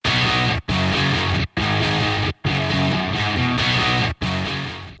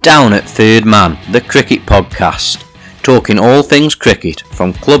Down at Third Man, the cricket podcast, talking all things cricket,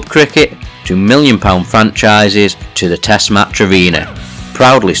 from club cricket to £1 million franchises to the Test Match Arena,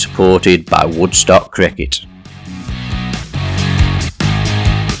 proudly supported by Woodstock Cricket.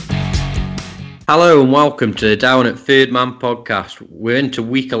 Hello and welcome to the Down at Third Man podcast. We're into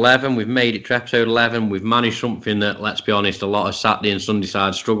week 11, we've made it to episode 11, we've managed something that, let's be honest, a lot of Saturday and Sunday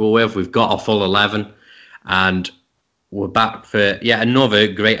sides struggle with. We've got a full 11 and we're back for yet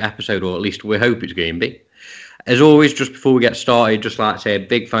another great episode, or at least we hope it's going to be. As always, just before we get started, just like to say a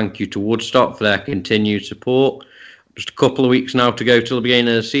big thank you to Woodstock for their continued support. Just a couple of weeks now to go till the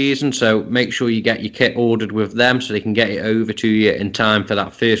beginning of the season, so make sure you get your kit ordered with them so they can get it over to you in time for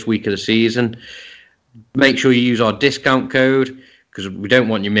that first week of the season. Make sure you use our discount code, because we don't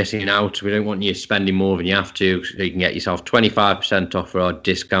want you missing out. We don't want you spending more than you have to, so you can get yourself 25% off for our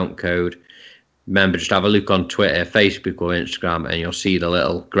discount code. Remember, just have a look on Twitter, Facebook or Instagram and you'll see the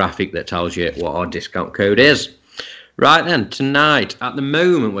little graphic that tells you what our discount code is. Right then, tonight, at the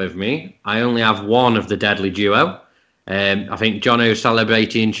moment with me, I only have one of the deadly duo. I think Jono's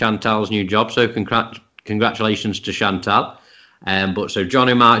celebrating Chantal's new job, so congratulations to Chantal. So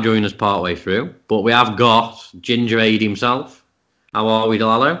Jono might join us partway through, but we have got Ginger Aid himself. How are we,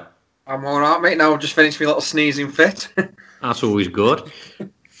 Lalo? I'm alright, mate. Now I've just finished my little sneezing fit. That's always good.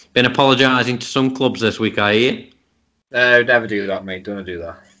 Been apologising to some clubs this week, I hear. No, never do that, mate. Don't do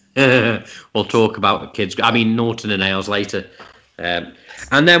that. We'll talk about the kids. I mean, Norton and Ailes later. And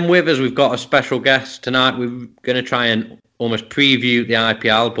then with us, we've got a special guest tonight. We're going to try and almost preview the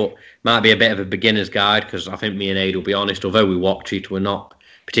IPL, but might be a bit of a beginner's guide, because I think me and Aid will be honest, although we watch it, we're not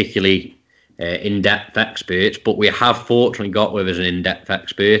particularly in-depth experts, but we have fortunately got with us an in-depth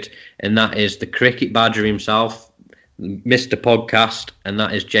expert, and that is the cricket badger himself, Mr. Podcast, and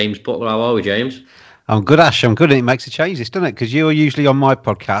that is James Butler. How are we, James? I'm good, Ash. I'm good, and it makes a change, doesn't it? Because you're usually on my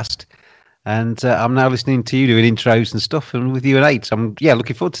podcast, and I'm now listening to you doing intros and stuff, and with you and Aid. So I'm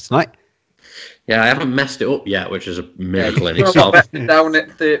looking forward to tonight. Yeah, I haven't messed it up yet, which is a miracle in itself. Down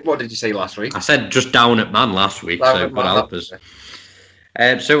at what did you say last week? I said just down at man last week, so God help us.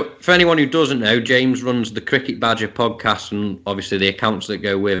 So for anyone who doesn't know, James runs the Cricket Badger podcast and obviously the accounts that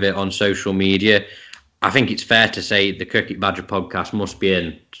go with it on social media. I think it's fair to say the Cricket Badger podcast must be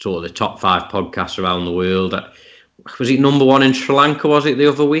in sort of the top 5 podcasts around the world. Was it number 1 in Sri Lanka, was it, the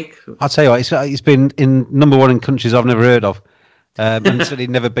other week? I'll tell you what, it's been in number 1 in countries I've never heard of. And certainly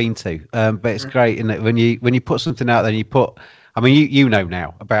never been to. But it's great, isn't it? When you put something out there, you know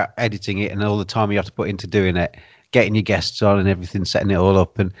now about editing it and all the time you have to put into doing it, getting your guests on and everything, setting it all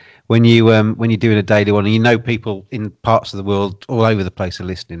up. And when you're doing a daily one and you know people in parts of the world all over the place are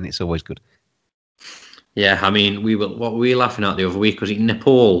listening, it's always good. Yeah, I mean, what we were laughing at the other week was it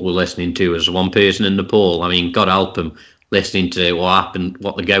Nepal we're listening to as one person in Nepal. I mean, God help them, listening to what happened,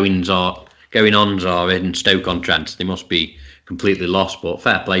 what the going-ons are in Stoke-on-Trent. They must be completely lost, but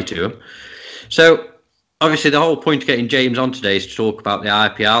fair play to them. So, obviously, the whole point of getting James on today is to talk about the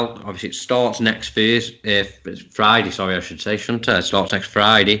IPL. Obviously, it starts next Friday, sorry, I should say, shouldn't it? It starts next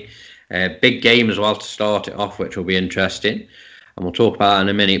Friday. Big game as well to start it off, which will be interesting. And we'll talk about that in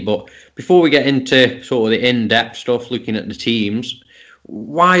a minute. But before we get into sort of the in-depth stuff, looking at the teams,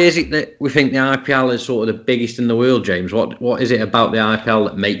 why is it that we think the IPL is sort of the biggest in the world, James? What is it about the IPL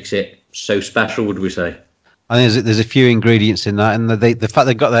that makes it so special, would we say? I think there's a few ingredients in that, and the fact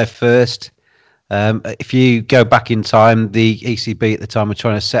they got there first. If you go back in time, the ECB at the time were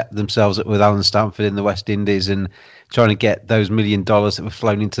trying to set themselves up with Alan Stanford in the West Indies and trying to get those $1 million that were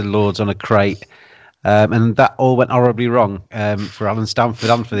flown into the Lords on a crate. And that all went horribly wrong for Alan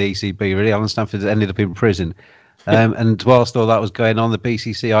Stanford and for the ECB, really. Alan Stanford ended up in prison. And whilst all that was going on, the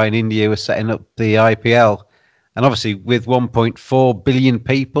BCCI in India was setting up the IPL. And obviously, with 1.4 billion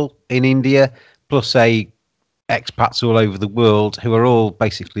people in India, plus expats all over the world who are all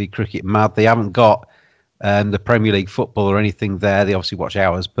basically cricket mad. They haven't got the Premier League football or anything there. They obviously watch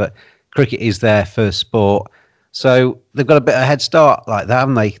ours, but cricket is their first sport. So they've got a bit of a head start like that,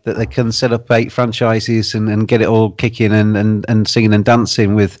 haven't they? That they can set up 8 franchises and get it all kicking and singing and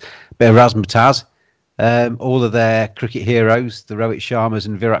dancing with a bit of razzmatazz. All of their cricket heroes, the Rohit Sharmas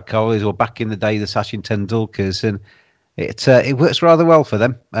and Virat Kohlis, or back in the day, the Sachin Tendulkars, and it works rather well for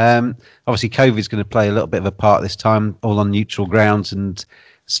them. Obviously, COVID's going to play a little bit of a part this time, all on neutral grounds and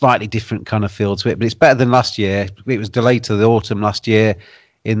slightly different kind of feel to it. But it's better than last year. It was delayed to the autumn last year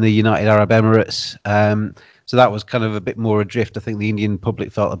in the United Arab Emirates. So that was kind of a bit more adrift. I think the Indian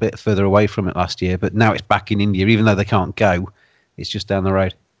public felt a bit further away from it last year, but now it's back in India. Even though they can't go, it's just down the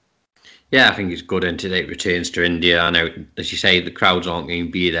road. Yeah, I think it's good until it returns to India. I know, as you say, the crowds aren't going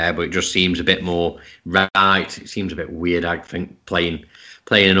to be there, but it just seems a bit more right. It seems a bit weird, I think, playing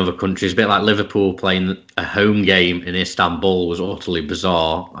in other countries. A bit like Liverpool playing a home game in Istanbul was utterly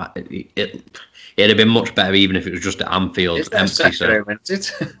bizarre. It'd have been much better even if it was just at Anfield. Is that empty.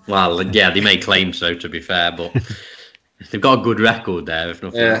 So, well, yeah, they may claim so, to be fair, but they've got a good record there, if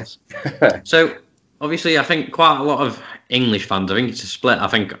nothing else. So, obviously, I think quite a lot of English fans, I think it's a split. I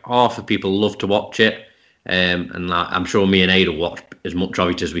think half of people love to watch it, and I'm sure me and Aid will watch as much of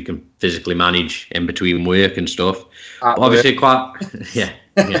it as we can physically manage in between work and stuff. But obviously, yeah,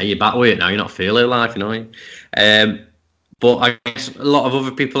 you're back with it now. You're not feeling life, you know. But I guess a lot of other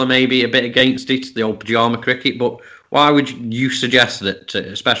people are maybe a bit against it, the old pyjama cricket. But why would you suggest that,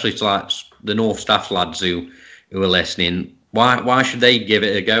 especially to like the North Staff lads who are listening, why should they give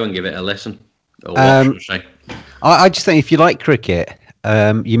it a go and give it a listen? Or watch, should I just think if you like cricket,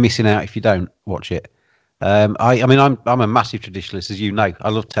 you're missing out if you don't watch it. I mean, I'm a massive traditionalist, as you know. I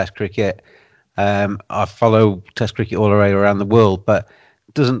love Test cricket. I follow Test cricket all around the world, but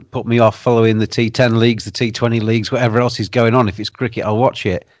it doesn't put me off following the T10 leagues, the T20 leagues, whatever else is going on. If it's cricket, I'll watch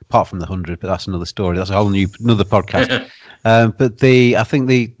it. Apart from the 100, but that's another story. That's a whole another podcast. But I think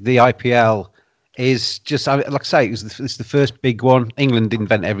the IPL is just, like I say, it's the first big one. England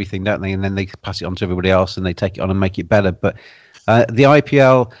invent everything, don't they? And then they pass it on to everybody else and they take it on and make it better. But the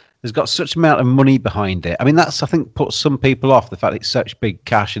IPL has got such amount of money behind it. I mean, that's, I think, puts some people off, the fact it's such big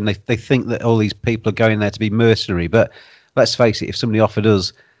cash, and they think that all these people are going there to be mercenary. But let's face it, if somebody offered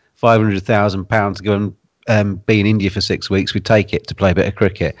us £500,000 to go and be in India for 6 weeks, we'd take it to play a bit of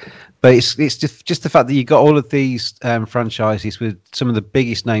cricket. But it's just the fact that you've got all of these franchises with some of the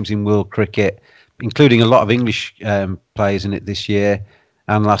biggest names in world cricket, including a lot of English players in it this year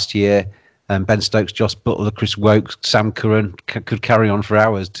and last year. Ben Stokes, Josh Butler, Chris Woakes, Sam Curran could carry on for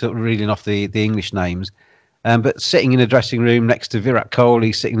hours reading off the English names. But sitting in a dressing room next to Virat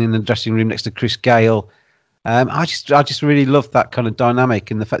Kohli, sitting in the dressing room next to Chris Gale, I just really love that kind of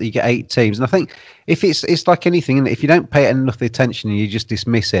dynamic and the fact that you get 8 teams. And I think if it's like anything, and if you don't pay it enough attention and you just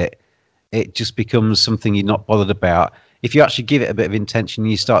dismiss it, it just becomes something you're not bothered about. If you actually give it a bit of intention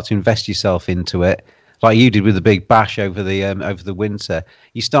and you start to invest yourself into it, like you did with the Big Bash over the winter,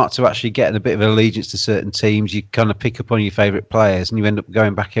 you start to actually get a bit of allegiance to certain teams. You kind of pick up on your favourite players, and you end up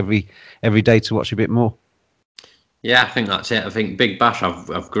going back every day to watch a bit more. Yeah, I think that's it. I think Big Bash,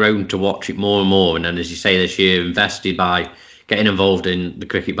 I've grown to watch it more and more, and then, as you say, this year invested by getting involved in the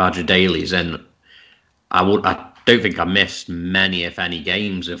Cricket Badger dailies, and I don't think I missed many, if any,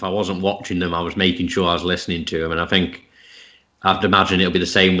 games. If I wasn't watching them, I was making sure I was listening to them, and I think I'd imagine it'll be the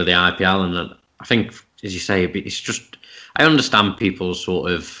same with the IPL. And I think, as you say, it's just, I understand people's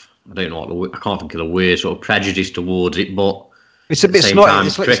sort of, I don't know I can't think of the word, sort of prejudice towards it, but it's a bit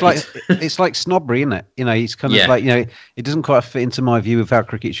it's like snobbery, isn't it? You know, it's kind of like, you know, it doesn't quite fit into my view of how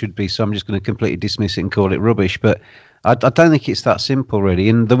cricket should be, so I'm just going to completely dismiss it and call it rubbish. But I don't think it's that simple, really.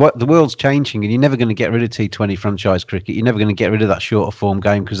 And the world's changing, and you're never going to get rid of T20 franchise cricket. You're never going to get rid of that shorter form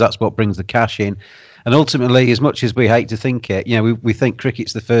game, because that's what brings the cash in. And ultimately, as much as we hate to think it, you know, we think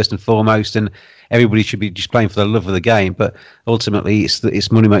cricket's the first and foremost, and everybody should be just playing for the love of the game. But ultimately,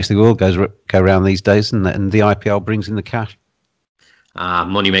 it's money makes the world go round these days, and the IPL brings in the cash.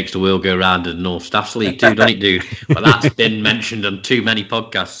 Money makes the world go round in the North Staffs League too, doesn't it, dude? But that's been mentioned on too many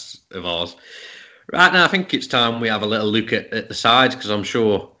podcasts of ours. Right now, I think it's time we have a little look at the sides, because I'm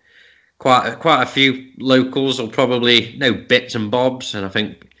sure quite a few locals will probably know bits and bobs, and I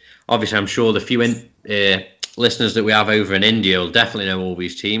think, obviously, I'm sure the few listeners that we have over in India will definitely know all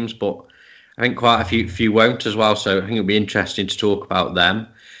these teams, but I think quite a few won't as well, so I think it'll be interesting to talk about them.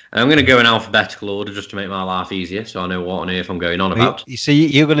 And I'm going to go in alphabetical order just to make my life easier, so I know what on earth I'm going on about. You see,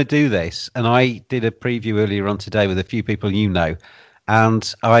 you're going to do this, and I did a preview earlier on today with a few people you know,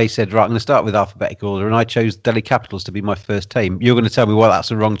 and I said, right, I'm going to start with alphabetical order, and I chose Delhi Capitals to be my first team. You're going to tell me why that's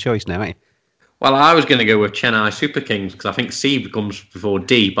the wrong choice now, aren't you? Well, I was going to go with Chennai Super Kings, because I think C comes before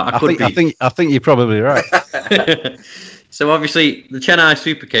D, but I think you're probably right. So obviously, the Chennai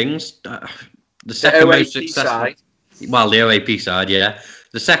Super Kings, the second most successful. Well, the OAP side, yeah,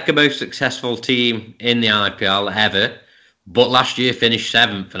 the second most successful team in the IPL ever. But last year finished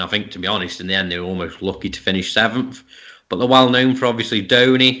 7th, and I think, to be honest, in the end they were almost lucky to finish 7th. But they're well known for obviously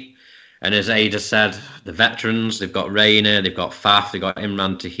Dhoni, and as Ada said, the veterans. They've got Rayner, they've got Faf, they've got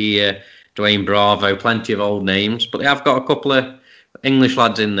Imran Tahir, Dwayne Bravo, plenty of old names, but they have got a couple of English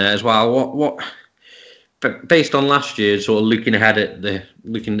lads in there as well. What based on last year, sort of looking ahead at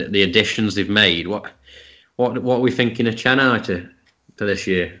the additions they've made, what are we thinking of Chennai to this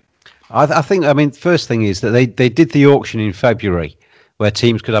year? I think, I mean, first thing is that they did the auction in February, where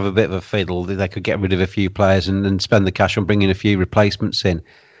teams could have a bit of a fiddle. They could get rid of a few players and spend the cash on bringing a few replacements in.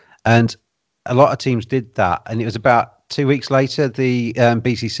 And a lot of teams did that. And it was about 2 weeks later, the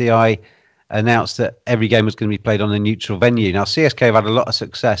BCCI announced that every game was going to be played on a neutral venue. Now, CSK have had a lot of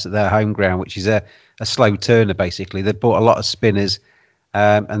success at their home ground, which is a slow turner, basically. They've bought a lot of spinners,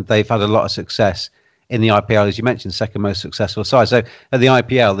 and they've had a lot of success in the IPL, as you mentioned, second most successful side. So at the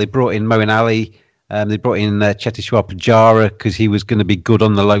IPL, they brought in Moeen Ali, they brought in Cheteshwar Pujara because he was going to be good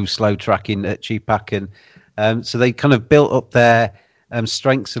on the low, slow tracking at Chepauk. And so they kind of built up their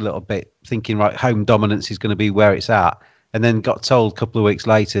strengths a little bit, thinking, right, home dominance is going to be where it's at. And then got told a couple of weeks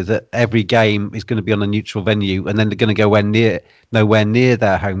later that every game is going to be on a neutral venue, and then they're going to go nowhere near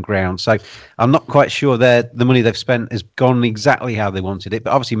their home ground. So I'm not quite sure the money they've spent has gone exactly how they wanted it.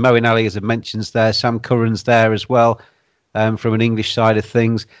 But obviously Moeen Ali, as I mentioned, is there. Sam Curran's there as well, from an English side of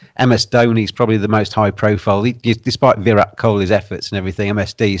things. MS Dhoni's probably the most high profile. Despite Virat Kohli's efforts and everything,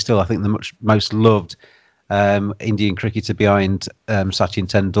 MSD is still, I think, the most loved Indian cricketer behind Sachin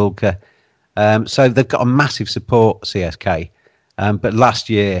Tendulkar. So they've got a massive support, CSK. But last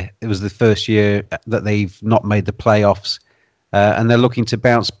year, it was the first year that they've not made the playoffs. And they're looking to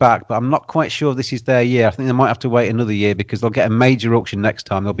bounce back. But I'm not quite sure this is their year. I think they might have to wait another year because they'll get a major auction next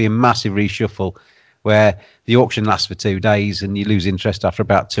time. There'll be a massive reshuffle where the auction lasts for 2 days and you lose interest after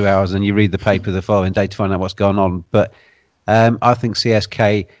about 2 hours and you read the paper the following day to find out what's going on. But I think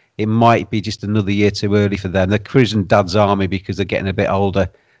CSK, it might be just another year too early for them. They're cruising dad's army because they're getting a bit older.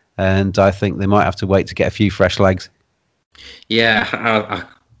 And I think they might have to wait to get a few fresh legs. Yeah, I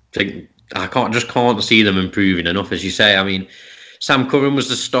think I can't see them improving enough, as you say. I mean, Sam Curran was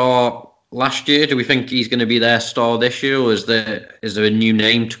the star last year. Do we think he's going to be their star this year, or is there a new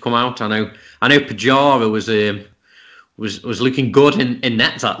name to come out? I know Pujara was looking good in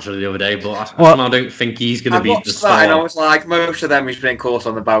nets actually the other day, but I don't think he's going to be the star. And I was like, most of them he's been caught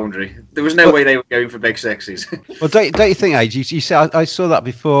on the boundary. There was no way they were going for big sixes. Well, don't you think, Age? You said I saw that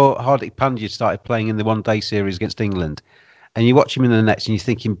before Hardik Pandya started playing in the one-day series against England, and you watch him in the nets and you're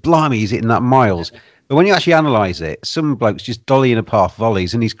thinking, blimey, he's hitting that miles. But when you actually analyse it, some blokes just dollying up half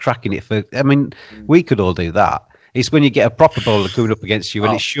volleys and he's cracking it for. I mean, we could all do that. It's when you get a proper bowler coming up against you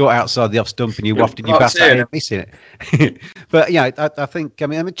and it's short outside the off stump and you're wafting your bat out and missing it. But yeah, I think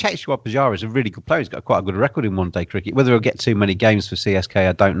Cheteshwar Pujara is a really good player. He's got quite a good record in one-day cricket. Whether he'll get too many games for CSK,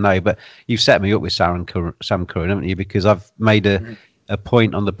 I don't know. But you've set me up with Sam Curran, haven't you? Because I've made a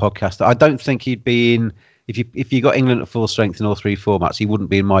point on the podcast that I don't think he'd be in. If you got England at full strength in all 3 formats, he wouldn't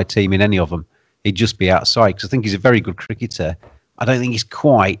be in my team in any of them. He'd just be outside because I think he's a very good cricketer. I don't think he's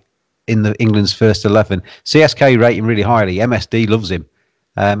quite in the England's first 11. CSK rate him really highly. MSD loves him,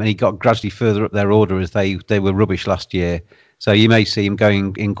 and he got gradually further up their order as they were rubbish last year. So you may see him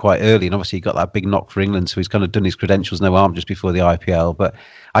going in quite early, and obviously he got that big knock for England, so he's kind of done his credentials no harm just before the IPL. But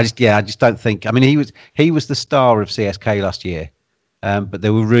I just don't think. I mean, he was the star of CSK last year, but they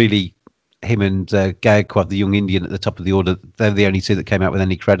were really him and Gaikwad, the young Indian, at the top of the order. They're the only two that came out with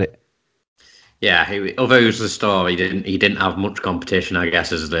any credit. Yeah, although he was the star, he didn't have much competition, I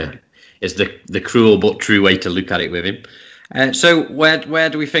guess, is the cruel but true way to look at it with him. So where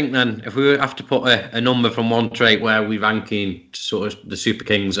do we think then, if we have to put a number from 1 to 8, where are we ranking sort of the Super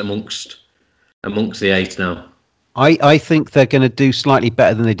Kings amongst the 8 now? I think they're going to do slightly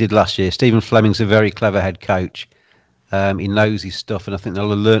better than they did last year. Stephen Fleming's a very clever head coach. He knows his stuff, and I think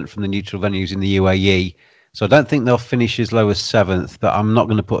they'll have learnt from the neutral venues in the UAE. So I don't think they'll finish as low as 7th, but I'm not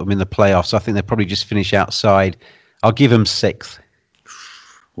going to put them in the playoffs. I think they'll probably just finish outside. I'll give them 6th.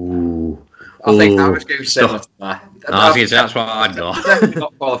 Ooh. I think I was going similar to that. That's what I'd go. Definitely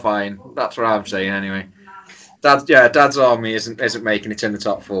not qualifying. That's what I'm saying anyway. Dad's army isn't making it in the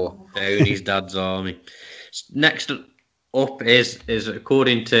top 4. He's Dad's army. Next up is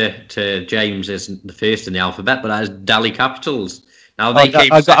according to James, is the first in the alphabet, but that is Delhi Capitals. Now they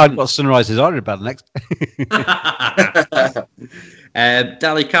I've got Sunrisers Hyderabad next.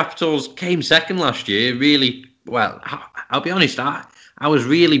 Delhi Capitals came second last year. Really well. I'll be honest. I was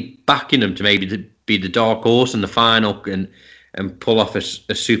really backing them to maybe be the dark horse in the final and pull off a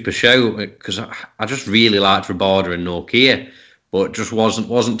super show, because I just really liked Rabada and Nortje, but just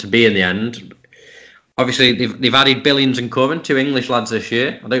wasn't to be in the end. Obviously, they've added Billings and Curran, 2 English lads this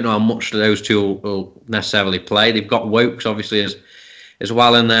year. I don't know how much those two will necessarily play. They've got Wokes, obviously, as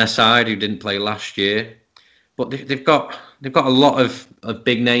well in their side, who didn't play last year. But they've got a lot of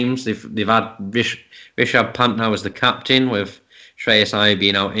big names. They've had Rishabh Pant now as the captain, with Shreyas Iyer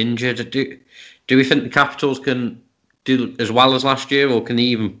being out injured. Do we think the Capitals can do as well as last year, or can they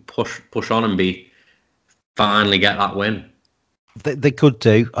even push on and finally get that win? They could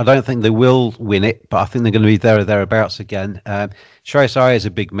do. I don't think they will win it, but I think they're going to be there or thereabouts again. Shreyas Iyer is a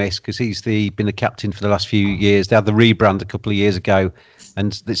big miss because he's been the captain for the last few years. They had the rebrand a couple of years ago,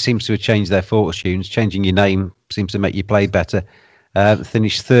 and it seems to have changed their fortunes. Changing your name seems to make you play better.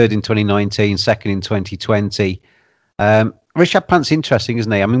 Finished third in 2019, second in 2020. Rishabh Pant's interesting,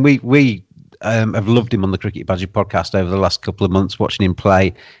 isn't he? I mean, we have loved him on the Cricket Badger podcast over the last couple of months, watching him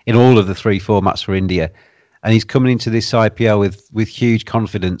play in all of the 3 formats for India. And he's coming into this IPL with huge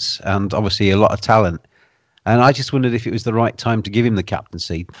confidence and obviously a lot of talent. And I just wondered if it was the right time to give him the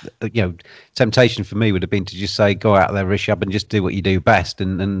captaincy. Temptation for me would have been to just say, go out there, Rishabh, and just do what you do best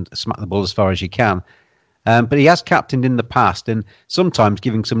and smack the ball as far as you can. But he has captained in the past, and sometimes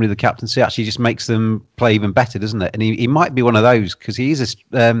giving somebody the captaincy actually just makes them play even better, doesn't it? And he might be one of those because he is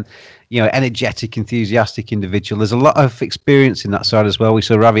a energetic, enthusiastic individual. There's a lot of experience in that side as well. We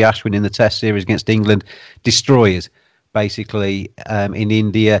saw Ravi Ashwin in the Test series against England, destroyers basically in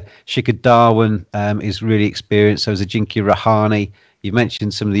India. Shikhar Dhawan is really experienced. So is Ajinkya Rahane. You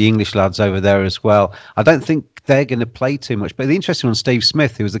mentioned some of the English lads over there as well. I don't think they're going to play too much. But the interesting one, Steve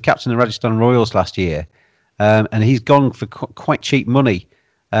Smith, who was the captain of Rajasthan Royals last year. And he's gone for quite cheap money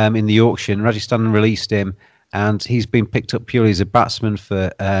in the auction. Rajasthan released him, and he's been picked up purely as a batsman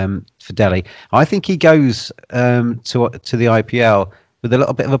for Delhi. I think he goes to the IPL with a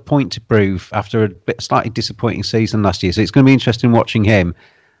little bit of a point to prove after a slightly disappointing season last year. So it's going to be interesting watching him.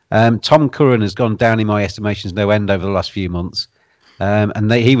 Tom Curran has gone down in my estimations no end over the last few months,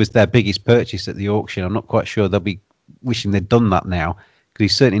 and he was their biggest purchase at the auction. I'm not quite sure they'll be wishing they'd done that now because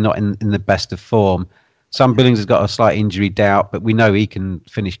he's certainly not in the best of form. Sam Billings has got a slight injury doubt, but we know he can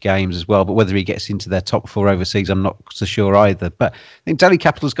finish games as well. But whether he gets into their top 4 overseas, I'm not so sure either. But I think Delhi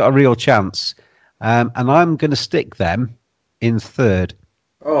Capital's got a real chance. And I'm going to stick them in third.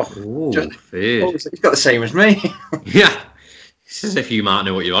 Third. He's got the same as me. Yeah. It's as if you might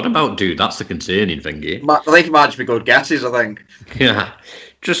know what you're on about, dude. That's the concerning thing here. I think it might just be good guesses, I think. Yeah.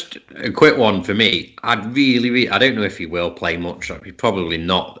 Just a quick one for me. I don't know if he will play much. Probably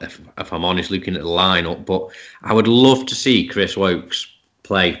not, if I'm honest, looking at the lineup. But I would love to see Chris Woakes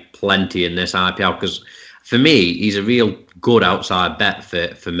play plenty in this IPL because, for me, he's a real good outside bet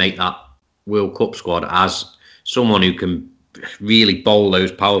for make that World Cup squad as someone who can really bowl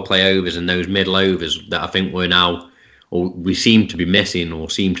those power play overs and those middle overs that I think we seem to be missing or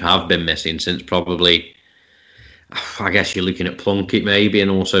seem to have been missing since probably. I guess you're looking at Plunkett maybe,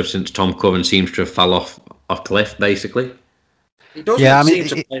 and also since Tom Curran seems to have fell off a cliff, basically. He doesn't seem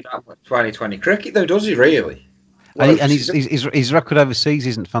to play that much 2020 cricket, though, does he really? And his record overseas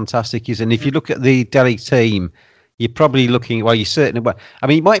isn't fantastic, is it? And if you look at the Delhi team, you're probably looking, you're certainly... I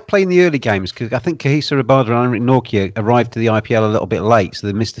mean, he might play in the early games, because I think Kahisa Rabada and Anrich Nortje arrived to the IPL a little bit late, so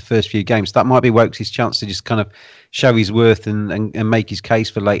they missed the first few games. That might be Woakes' chance to just kind of show his worth and make his case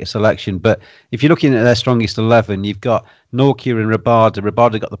for later selection. But if you're looking at their strongest 11, you've got Nortje and Rabada.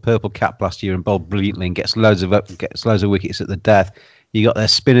 Rabada got the purple cap last year and bowled brilliantly and gets loads of wickets at the death. You got their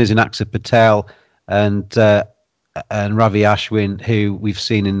spinners in Akshar Patel and Ravi Ashwin, who we've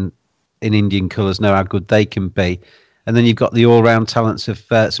seen in Indian colours, know how good they can be. And then you've got the all-round talents of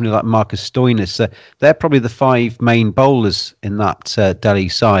somebody like Marcus Stoinis. So they're probably the 5 main bowlers in that Delhi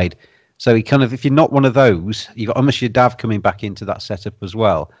side. So he kind of, if you're not one of those, you've got Umesh Yadav coming back into that setup as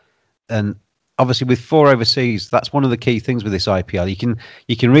well. And obviously with 4 overseas, that's one of the key things with this IPL.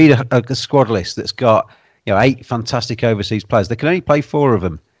 You can read a squad list that's got 8 fantastic overseas players. They can only play 4 of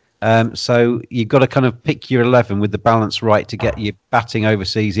them. So you've got to kind of pick your 11 with the balance right to get your batting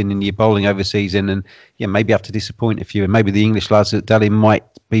overseas in and your bowling overseas in, and maybe have to disappoint a few. And maybe the English lads at Delhi might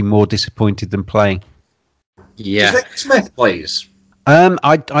be more disappointed than playing. Yeah, do you think Smith plays?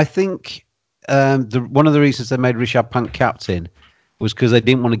 I think one of the reasons they made Rishabh Pant captain was because they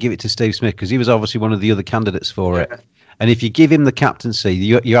didn't want to give it to Steve Smith because he was obviously one of the other candidates for it. And if you give him the captaincy,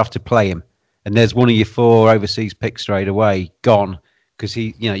 you have to play him. And there's one of your 4 overseas picks straight away gone. Because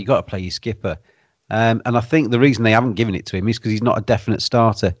you got to play your skipper, and I think the reason they haven't given it to him is because he's not a definite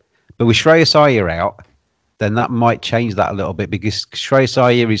starter. But with Shreyas Iyer out, then that might change that a little bit because Shreyas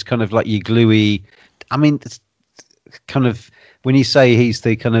Iyer is kind of like your gluey. I mean, it's kind of when you say he's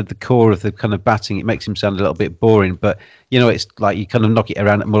the kind of the core of the kind of batting, it makes him sound a little bit boring. But it's like you kind of knock it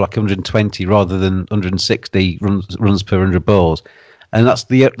around at more like 120 rather than 160 runs per 100 balls. And that's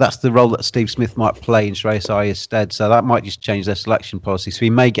the role that Steve Smith might play in Shreyas Iyer's stead. So that might just change their selection policy. So he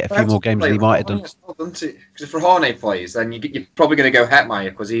may get a few more games than he might have done. Because if Rahane plays, then you're probably going to go Hetmeyer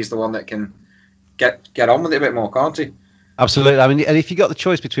because he's the one that can get on with it a bit more, can't he? Absolutely. I mean, and if you got the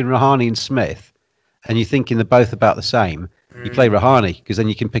choice between Rahane and Smith, and you're thinking they're both about the same, you play Rahane because then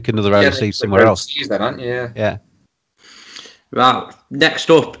you can pick another overseas somewhere else. Then, aren't you? Yeah. Right, next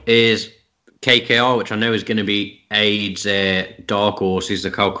up is KKR, which I know is going to be Aide's dark horses,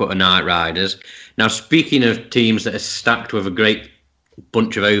 the Calcutta Knight Riders. Now, speaking of teams that are stacked with a great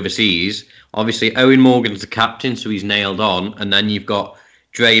bunch of overseas, obviously Owen Morgan's the captain, so he's nailed on. And then you've got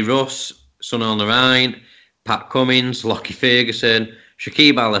Dre Russ, Sunil Narine, Pat Cummins, Lockie Ferguson,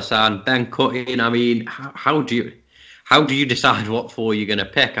 Shakib Al Hassan, Ben Cutting. I mean, how do you decide what four you're going to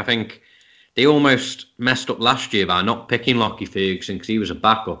pick? I think they almost messed up last year by not picking Lockie Ferguson because he was a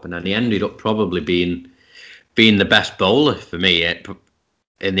backup, and then he ended up probably being the best bowler for me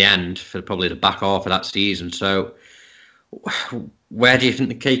in the end for probably the back half of that season. So where do you think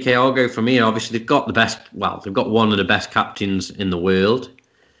the KKR go from here? Obviously, they've got they've got one of the best captains in the world.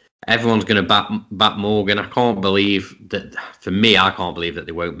 Everyone's going to bat Morgan. I can't believe that. For me, I can't believe that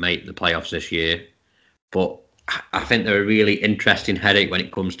they won't make the playoffs this year. But I think they're a really interesting headache when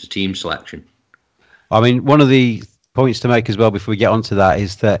it comes to team selection. I mean, one of the points to make as well before we get onto that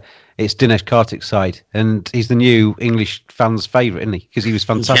is that it's Dinesh Karthik's side, and he's the new English fans' favourite, isn't he? Because he was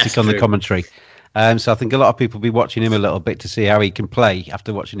fantastic on the commentary. So I think a lot of people will be watching him a little bit to see how he can play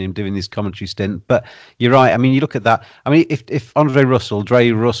after watching him doing this commentary stint. But you're right. I mean, you look at that. I mean, if Andre Russell,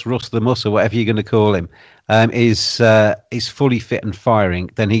 Russ the Muscle, whatever you're going to call him, is fully fit and firing,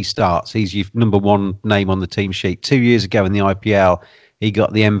 then he starts. He's your number one name on the team sheet. 2 years ago in the IPL, he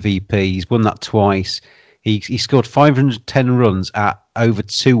got the MVP. He's won that twice. He scored 510 runs at over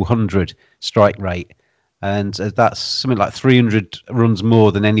 200 strike rate. And that's something like 300 runs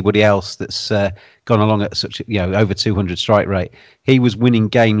more than anybody else that's gone along at such, over 200 strike rate. He was winning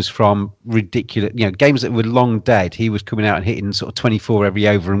games from ridiculous, games that were long dead. He was coming out and hitting sort of 24 every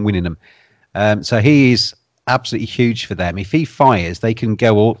over and winning them. So he is absolutely huge for them. If he fires, they can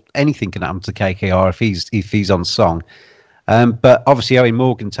go anything can happen to KKR if he's on song. But obviously Owen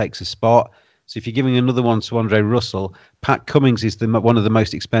Morgan takes a spot. So if you're giving another one to Andre Russell, Pat Cummins is one of the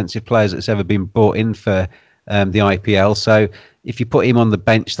most expensive players that's ever been brought in for the IPL. So if you put him on the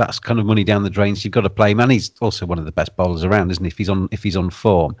bench, that's kind of money down the drain. So you've got to play him, and he's also one of the best bowlers around, isn't he? If he's on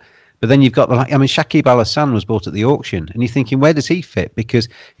form. But then you've got Shakib Al Hassan was bought at the auction, and you're thinking, where does he fit? Because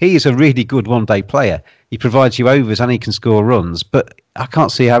he is a really good one-day player. He provides you overs and he can score runs, but I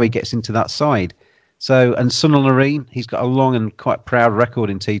can't see how he gets into that side. So, and Sunil Narine, he's got a long and quite proud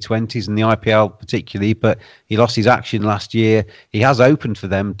record in T20s and the IPL particularly, but he lost his action last year. He has opened for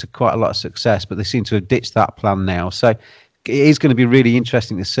them to quite a lot of success, but they seem to have ditched that plan now. So it is going to be really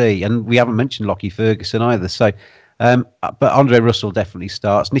interesting to see. And we haven't mentioned Lockie Ferguson either. So, but Andre Russell definitely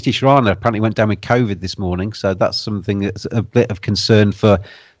starts. Nitish Rana apparently went down with COVID this morning, so that's something that's a bit of concern for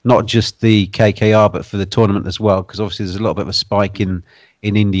not just the KKR, but for the tournament as well, because obviously there's a little bit of a spike in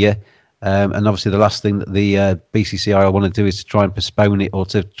India. And obviously the last thing that the BCCI want to do is to try and postpone it or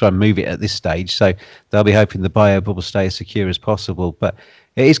to try and move it at this stage. So they'll be hoping the bio bubble stay as secure as possible. But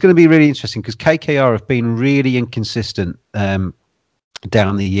it is going to be really interesting because KKR have been really inconsistent down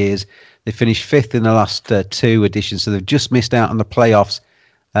the years. They finished fifth in the last two editions, so they've just missed out on the playoffs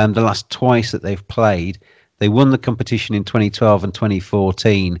the last twice that they've played. They won the competition in 2012 and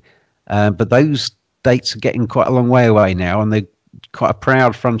 2014, but those dates are getting quite a long way away now, and they're quite a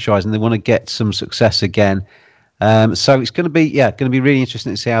proud franchise and they want to get some success again. So it's going to be really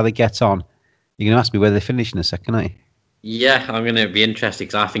interesting to see how they get on. You're going to ask me where they finish in a second, aren't you? Yeah, I'm going to be interested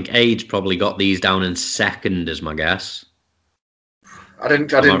because I think Aide's probably got these down in second as my guess. I didn't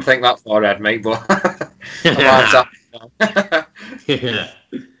think that far ahead, mate, but yeah.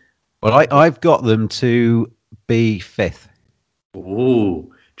 Well, I've got them to be fifth.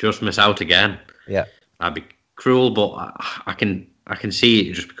 Ooh, just miss out again. Yeah, that'd be cruel, but I can see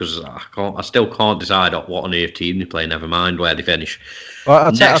it just because I still can't decide what on earth team they play. Never mind where they finish. Well,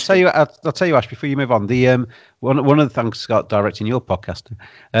 I'll tell you, Ash. Before you move on, the one of the things, Scott, directing your podcast,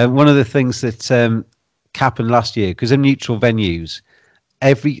 one of the things that happened last year because in neutral venues,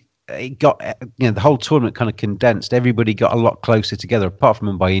 it got the whole tournament kind of condensed. Everybody got a lot closer together, apart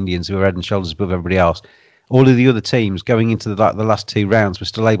from Mumbai Indians, who were head and shoulders above everybody else. All of the other teams going into the last two rounds were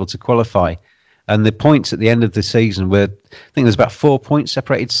still able to qualify. And the points at the end of the season were, I think there's about 4 points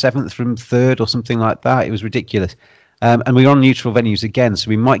separated seventh from third or something like that. It was ridiculous. And we're on neutral venues again, so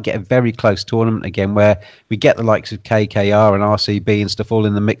we might get a very close tournament again where we get the likes of KKR and RCB and stuff all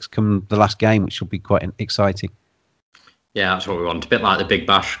in the mix come the last game, which will be quite exciting. Yeah, that's what we want. A bit like the Big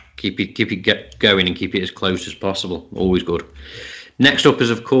Bash. Keep it going and keep it as close as possible. Always good. Next up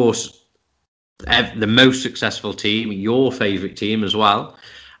is, of course, the most successful team, your favourite team as well,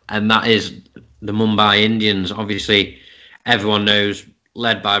 and that is the Mumbai Indians. Obviously, everyone knows,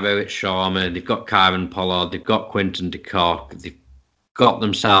 led by Rohit Sharma. They've got Kieron Pollard. They've got Quinton de Kock. They've got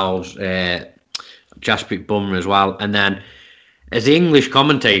themselves Jasprit Bumrah as well. And then as the English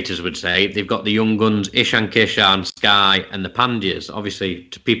commentators would say, they've got the young guns, Ishan Kishan, Sky, and the Pandyas. Obviously,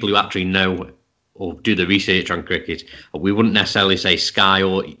 to people who actually know or do the research on cricket, we wouldn't necessarily say Sky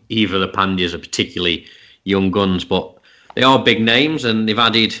or either of the Pandyas are particularly young guns, but they are big names, and they've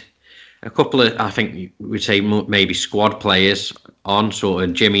added a couple of, I think we'd say maybe squad players on, sort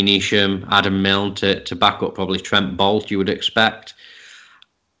of Jimmy Neesham, Adam Milne to back up probably Trent Boult, you would expect.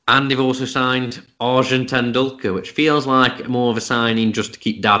 And they've also signed Arjun Tendulkar, which feels like more of a signing just to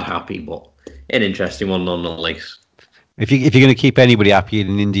keep Dad happy, but an interesting one nonetheless. If you're going to keep anybody happy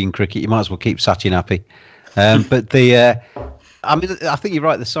in Indian cricket, you might as well keep Sachin happy. But I think you're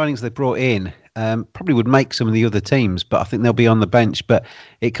right. The signings they brought in probably would make some of the other teams, but I think they'll be on the bench. But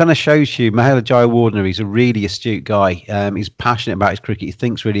it kind of shows you Mahela Jayawardene. He's a really astute guy. He's passionate about his cricket. He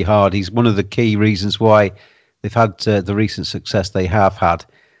thinks really hard. He's one of the key reasons why they've had the recent success they have had.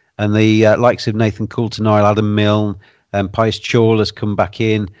 And the likes of Nathan Coulter-Nile, Adam Milne, Pius Chawla's come back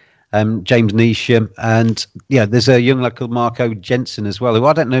in, James Neesham, and there's a young lad called Marco Jensen as well, who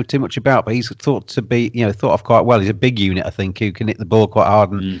I don't know too much about, but he's thought to be, thought of quite well. He's a big unit, I think, who can hit the ball quite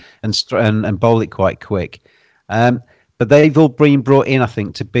hard and bowl it quite quick. But they've all been brought in, I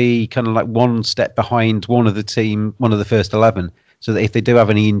think, to be kind of like one step behind one of the first 11, so that if they do have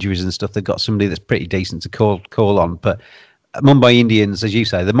any injuries and stuff, they've got somebody that's pretty decent to call on. But Mumbai Indians, as you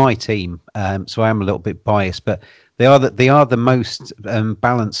say, they're my team, so I am a little bit biased, but they are the most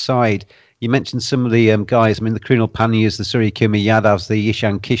balanced side. You mentioned some of the guys. I mean, the Krunal Pandyas, the Suryakumar Yadavs, the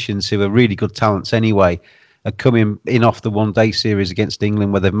Ishan Kishans, who are really good talents anyway, are coming in off the one-day series against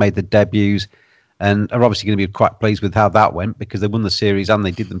England where they've made the debuts and are obviously going to be quite pleased with how that went because they won the series and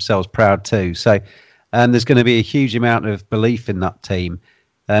they did themselves proud too. So there's going to be a huge amount of belief in that team.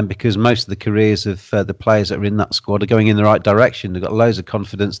 Because most of the careers of the players that are in that squad are going in the right direction. They've got loads of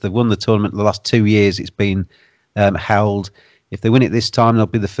confidence. They've won the tournament the last 2 years. It's been held. If they win it this time, they'll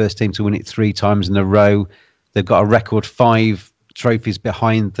be the first team to win it 3 times in a row. They've got a record 5 trophies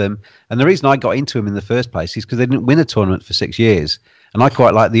behind them. And the reason I got into them in the first place is because they didn't win a tournament for 6 years. And I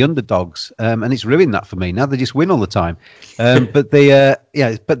quite like the underdogs. And it's ruined that for me. Now they just win all the time. But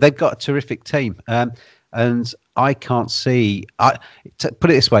they've got a terrific team. And I can't see. To put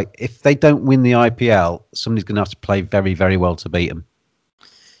it this way: if they don't win the IPL, somebody's going to have to play very, very well to beat them.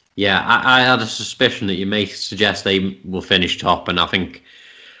 Yeah, I had a suspicion that you may suggest they will finish top, and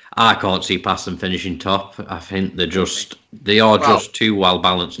I can't see past them finishing top. I think they are just too well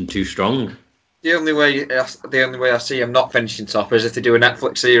balanced and too strong. The only way I see them not finishing top is if they do a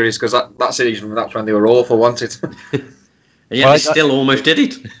Netflix series, because that season, that's when they were awful, wasn't it? Yeah, they still almost did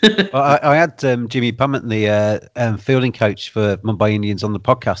it. I had Jimmy Pummett, the fielding coach for Mumbai Indians, on the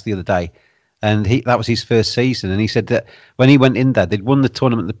podcast the other day, and that was his first season, and he said that when he went in there, they'd won the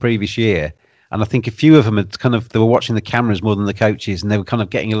tournament the previous year, and I think a few of them they were watching the cameras more than the coaches, and they were kind of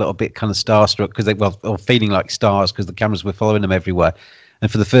getting a little bit kind of starstruck because or feeling like stars because the cameras were following them everywhere.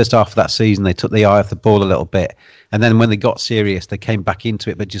 And for the first half of that season, they took the eye off the ball a little bit, and then when they got serious, they came back into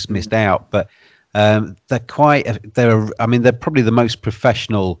it, but just missed out. But they're probably the most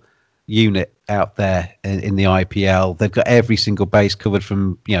professional unit out there in the IPL. They've got every single base covered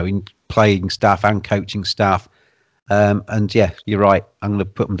from in playing staff and coaching staff. And yeah, you're right. I'm going to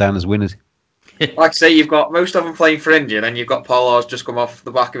put them down as winners. Like I say, you've got most of them playing for India, and then you've got Pollard's just come off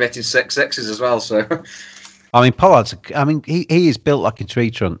the back of hitting 6 sixes as well. So, I mean, Pollard's. He is built like a tree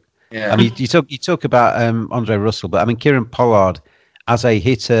trunk. Yeah. I mean, you talk about Andre Russell, but I mean, Kieran Pollard as a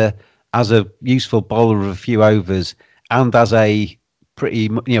hitter, as a useful bowler of a few overs, and as a pretty,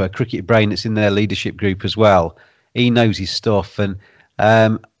 a cricket brain that's in their leadership group as well. He knows his stuff, and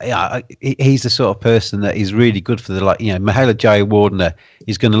he's the sort of person that is really good for Mahela Jayawardene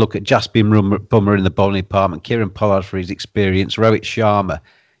is going to look at Jasprit Bumrah in the bowling department, Kieran Pollard for his experience, Rohit Sharma.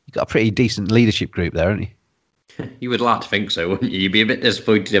 You've got a pretty decent leadership group there, haven't you? You would like to think so, wouldn't you? You'd be a bit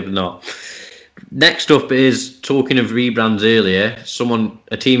disappointed if not. Next up is, talking of rebrands earlier,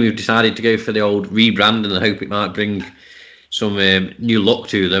 a team who've decided to go for the old rebrand, and I hope it might bring some new look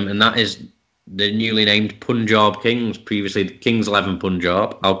to them, and that is the newly named Punjab Kings, previously the Kings 11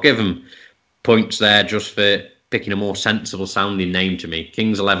 Punjab. I'll give them points there just for picking a more sensible sounding name to me.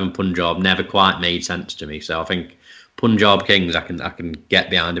 Kings 11 Punjab never quite made sense to me, so I think Punjab Kings I can get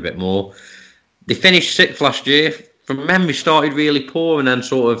behind a bit more. They finished 6th last year. From memory, started really poor and then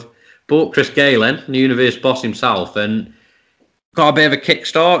sort of bought Chris Galen, the universe boss himself, and got a bit of a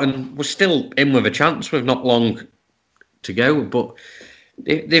kickstart, and we're still in with a chance with not long to go. But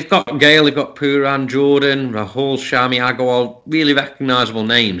they've got Gale, they've got Puran, Jordan, Rahul, Shami, Agarwal, really recognisable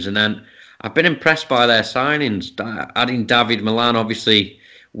names. And then I've been impressed by their signings, adding David Malan, obviously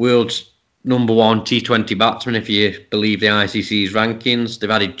world's number one T20 batsman, if you believe the ICC's rankings. They've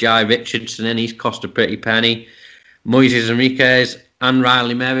added Jai Richardson in, he's cost a pretty penny. Moises Henriques and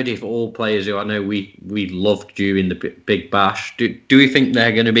Riley Meredith, all players who I know we loved during the Big Bash. Do we think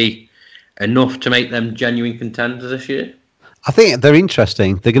they're going to be enough to make them genuine contenders this year? I think they're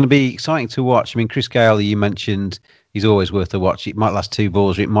interesting. They're going to be exciting to watch. I mean, Chris Gale, you mentioned, he's always worth a watch. It might last 2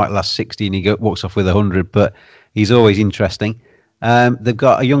 balls, or it might last 60, and he walks off with 100, but he's always interesting. They've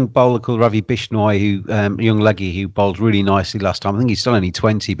got a young bowler called Ravi Bishnoi, a young leggy who bowled really nicely last time. I think he's still only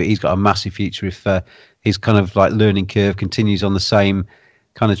 20, but he's got a massive future if his kind of like learning curve continues on the same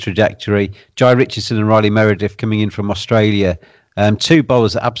kind of trajectory. Jai Richardson and Riley Meredith coming in from Australia. 2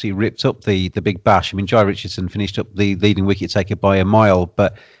 bowlers that absolutely ripped up the Big Bash. I mean, Jai Richardson finished up the leading wicket taker by a mile,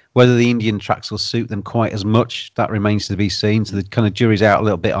 but whether the Indian tracks will suit them quite as much, that remains to be seen. So the kind of jury's out a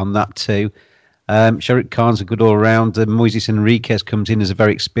little bit on that too. Shahrukh Khan's a good all-rounder. Moises Henriques comes in as a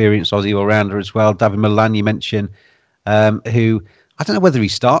very experienced Aussie all-rounder as well. David Malan, you mentioned, who I don't know whether he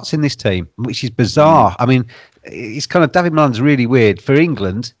starts in this team, which is bizarre. I mean, it's kind of, David Malan's really weird. For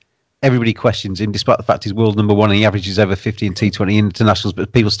England, everybody questions him, despite the fact he's world number one and he averages over 50 in T20 internationals,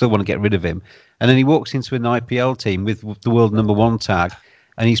 but people still want to get rid of him. And then he walks into an IPL team with the world number one tag,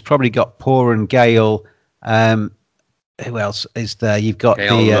 and he's probably got Pooran, Gale. Who else is there? You've got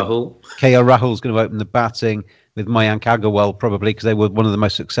KL Rahul's going to open the batting with Mayank Agarwal probably, because they were one of the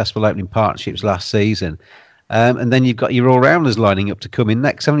most successful opening partnerships last season. And then you've got your all-rounders lining up to come in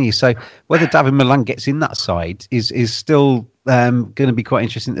next, haven't you? So whether David Malan gets in that side is still going to be quite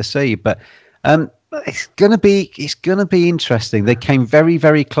interesting to see. But it's going to be interesting. They came very,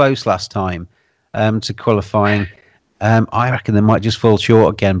 very close last time to qualifying. I reckon they might just fall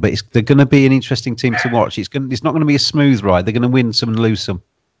short again, but they're going to be an interesting team to watch. It's not going to be a smooth ride. They're going to win some and lose some.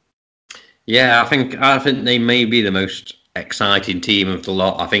 Yeah, I think they may be the most exciting team of the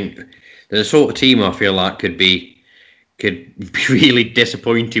lot. I think they're the sort of team I feel like could be really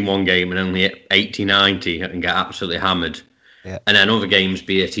disappointing one game and only hit 80, 90 and get absolutely hammered. Yeah. And then other games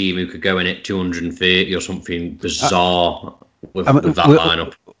be a team who could go in at 230 or something bizarre with that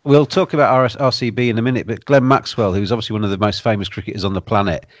lineup. We'll talk about RCB in a minute, but Glenn Maxwell, who's obviously one of the most famous cricketers on the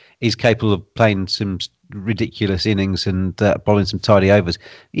planet, is capable of playing some ridiculous innings and bowling some tidy overs.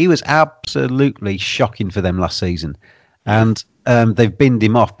 He was absolutely shocking for them last season. And they've binned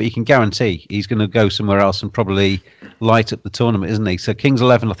him off, but you can guarantee he's going to go somewhere else and probably light up the tournament, isn't he? So Kings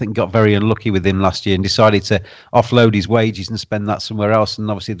 11, I think, got very unlucky with him last year and decided to offload his wages and spend that somewhere else.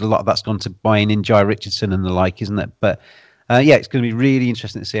 And obviously a lot of that's gone to buying in Jai Richardson and the like, isn't it? But yeah, it's going to be really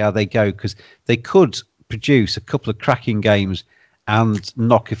interesting to see how they go, because they could produce a couple of cracking games and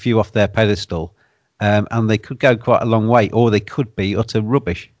knock a few off their pedestal, and they could go quite a long way, or they could be utter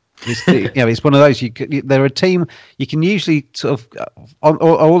rubbish. It's one of those. They're a team you can usually sort of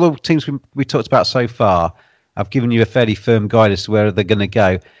all the teams we talked about so far. I've given you a fairly firm guide as to where they're going to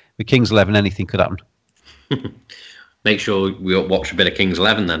go. With Kings 11, anything could happen. Make sure we watch a bit of Kings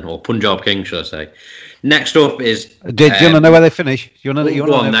 11 then, or Punjab Kings, should I say. Next up is... Do you want to know where they finish? Go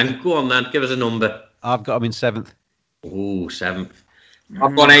on then. Give us a number. I've got them in 7th. Ooh, 7th.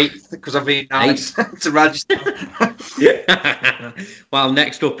 I've gone 8th because I've been nice to register. Well,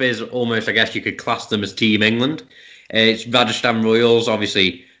 next up is almost, I guess you could class them as Team England. It's Rajasthan Royals,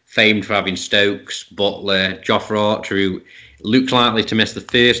 obviously famed for having Stokes, Butler, Jofra Archer, who looks likely to miss the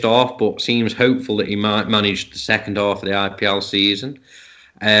first half, but seems hopeful that he might manage the second half of the IPL season.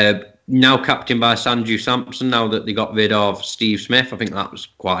 Now captained by Sanju Samson, now that they got rid of Steve Smith. I think that was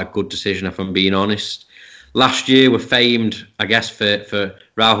quite a good decision, if I'm being honest. Last year were famed, I guess, for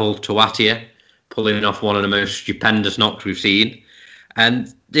Rahul Tewatia, pulling off one of the most stupendous knocks we've seen.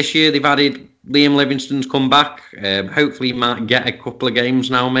 And this year they've added Liam Livingstone's come back. Hopefully he might get a couple of games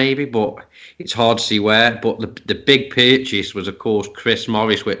now, maybe, but it's hard to see where. But the big purchase was, of course, Chris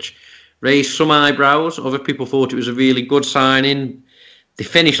Morris, which raised some eyebrows. Other people thought it was a really good signing. They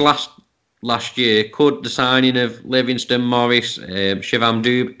finished last year. Could the signing of Livingstone, Morris, Shivam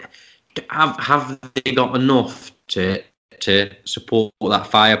Dube, have they got enough to support that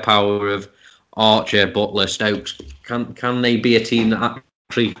firepower of Archer, Butler, Stokes? Can they be a team that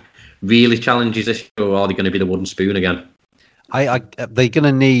actually really challenges this year, or are they going to be the wooden spoon again? They're going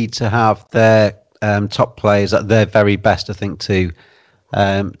to need to have their top players at their very best, I think, to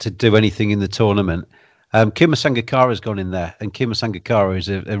do anything in the tournament. Kumar Sangakkara's gone in there, and Kumar Sangakkara is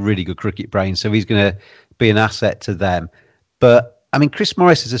a really good cricket brain, so he's going to be an asset to them. But I mean, Chris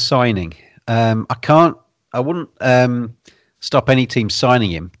Morris is a signing. I wouldn't stop any team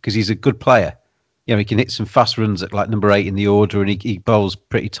signing him, because he's a good player. You know, he can hit some fast runs at like number 8 in the order, and he bowls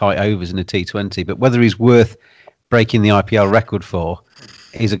pretty tight overs in a T20. But whether he's worth breaking the IPL record for,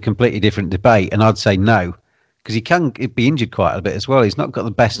 is a completely different debate. And I'd say no, because he can be injured quite a bit as well. He's not got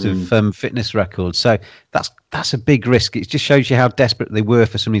the best of fitness records. So that's a big risk. It just shows you how desperate they were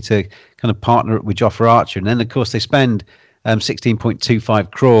for somebody to kind of partner up with Jofra Archer. And then, of course, they spend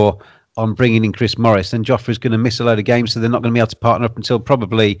 16.25 crore on bringing in Chris Morris. Then Jofra's going to miss a load of games, so they're not going to be able to partner up until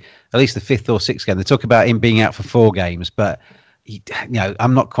probably at least the 5th or 6th game. They talk about him being out for 4 games, but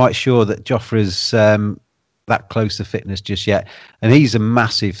I'm not quite sure that Jofra's that close to fitness just yet. And he's a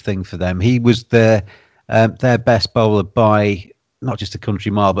massive thing for them. He was their best bowler by not just a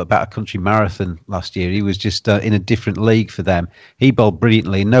country mile, but about a country marathon last year. He was just in a different league for them. He bowled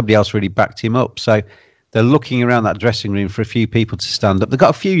brilliantly, and nobody else really backed him up. So they're looking around that dressing room for a few people to stand up. They've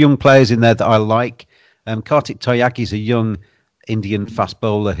got a few young players in there that I like. Kartik Tyagi is a young Indian fast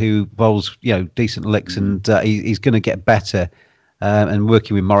bowler who bowls, decent licks, and he's going to get better. And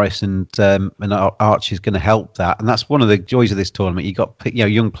working with Morris and Arch is going to help that. And that's one of the joys of this tournament. You've got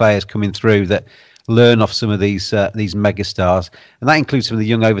young players coming through that learn off some of these megastars, and that includes some of the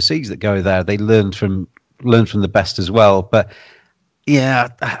young overseas that go there. They learn from the best as well. But yeah,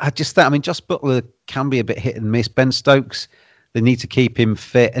 Josh Buttler can be a bit hit and miss. Ben Stokes, they need to keep him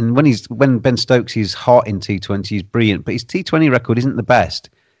fit. And when Ben Stokes is hot in T20, he's brilliant. But his T20 record isn't the best.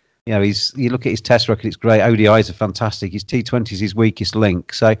 You look at his Test record; it's great. ODIs are fantastic. His T20 is his weakest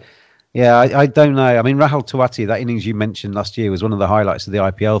link. So, yeah, I don't know. I mean, Rahul Tewati, that innings you mentioned last year, was one of the highlights of the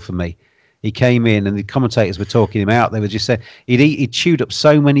IPL for me. He came in, and the commentators were talking him out. They were just saying he'd chewed up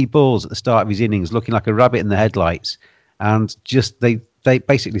so many balls at the start of his innings, looking like a rabbit in the headlights. And just they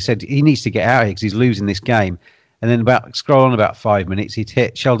basically said he needs to get out of here because he's losing this game. And then scroll on about 5 minutes, he'd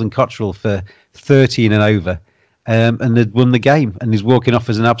hit Sheldon Cottrell for 30 in an over. And they'd won the game, and he's walking off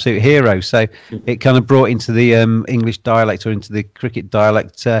as an absolute hero. So it kind of brought into the English dialect, or into the cricket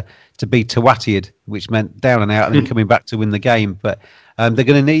dialect, to be Tewatied, which meant down and out and then coming back to win the game. But they're going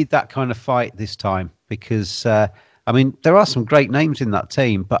to need that kind of fight this time because, there are some great names in that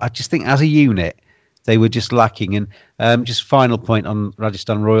team, but I just think as a unit, they were just lacking. And just final point on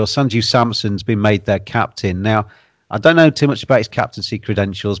Rajasthan Royals, Sanju Samson's been made their captain. Now, I don't know too much about his captaincy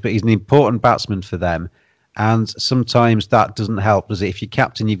credentials, but he's an important batsman for them. And sometimes that doesn't help, does it? If you're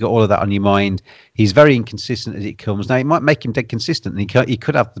captain, you've got all of that on your mind. He's very inconsistent as it comes. Now, it might make him dead consistent. And he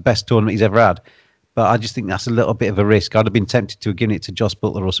could have the best tournament he's ever had. But I just think that's a little bit of a risk. I'd have been tempted to have given it to Josh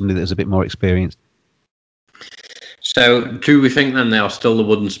Buttler or somebody that was a bit more experienced. So, do we think then they are still the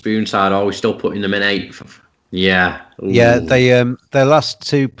wooden spoon side? Or are we still putting them in 8th? Yeah. Ooh. Yeah, their last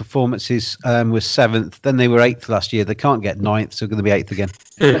 2 performances were 7th. Then they were 8th last year. They can't get 9th, so they're going to be 8th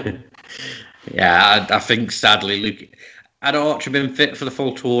again. Yeah, I think sadly, Luke, had Archer been fit for the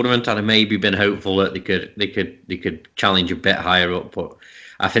full tournament, I'd have maybe been hopeful that they could challenge a bit higher up. But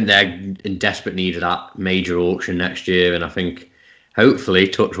I think they're in desperate need of that major auction next year, and I think hopefully,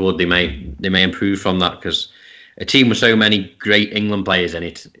 touch wood, they may improve from that, because a team with so many great England players in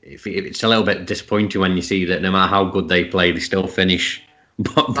it, it's a little bit disappointing when you see that no matter how good they play, they still finish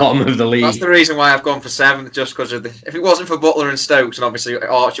bottom of the league. That's the reason why I've gone for 7th, just because of if it wasn't for Buttler and Stokes, and obviously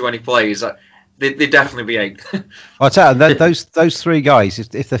Archer when he plays, they'd definitely be 8th. I'll tell you, those 3 guys,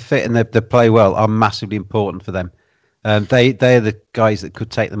 if they're fit and they play well, are massively important for them. They're the guys that could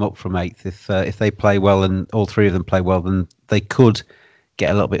take them up from 8th if they play well, and all 3 of them play well, then they could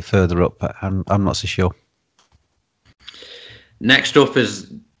get a little bit further up. But I'm not so sure. Next up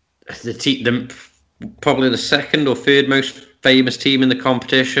is probably the 2nd or 3rd most famous team in the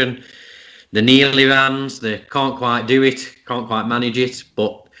competition, the Nearly Vans. They can't quite do it, can't quite manage it,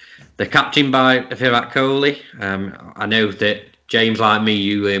 but they're captained by Virat Kohli. I know that James, like me,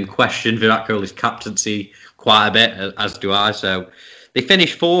 you questioned Virat Kohli's captaincy quite a bit, as do I. So they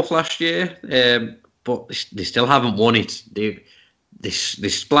finished 4th last year, but they still haven't won it. They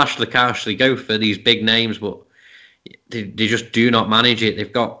splash the cash, they go for these big names, but they just do not manage it.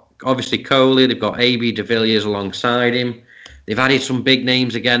 They've got obviously Kohli, they've got AB de Villiers alongside him. They've added some big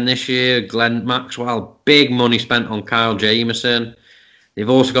names again this year. Glenn Maxwell, big money spent on Kyle Jamieson. They've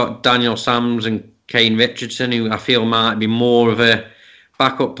also got Daniel Sams and Kane Richardson, who I feel might be more of a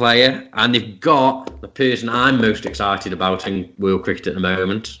backup player. And they've got the person I'm most excited about in world cricket at the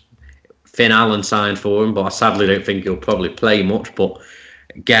moment. Finn Allen signed for him, but I sadly don't think he'll probably play much. But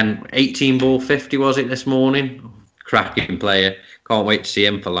again, 18 ball 50 was it this morning? Cracking player. Can't wait to see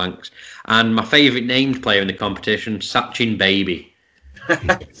him for Lancs. And my favourite named player in the competition, Sachin Baby.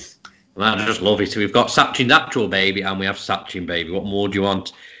 I just love it. So we've got Sachin's actual baby and we have Sachin Baby. What more do you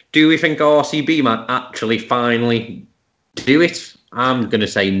want? Do we think RCB might actually finally do it? I'm going to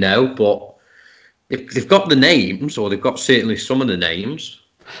say no, but if they've got the names, or they've got certainly some of the names.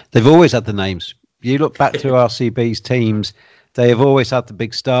 They've always had the names. You look back to RCB's teams, They have always had the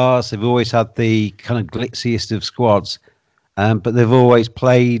big stars. They've always had the kind of glitziest of squads, but they've always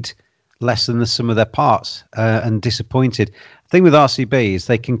played less than the sum of their parts and disappointed. The thing with RCB is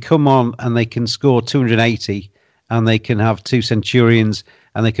they can come on and they can score 280 and they can have 2 Centurions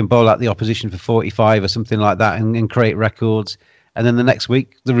and they can bowl out the opposition for 45 or something like that and create records. And then the next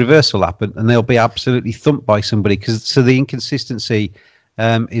week, the reverse will happen and they'll be absolutely thumped by somebody. So the inconsistency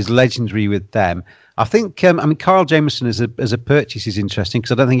is legendary with them. I think, Kyle Jamieson as a purchase is interesting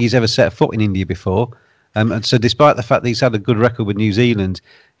because I don't think he's ever set a foot in India before. And so despite the fact that he's had a good record with New Zealand,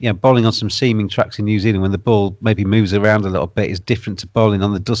 bowling on some seaming tracks in New Zealand when the ball maybe moves around a little bit is different to bowling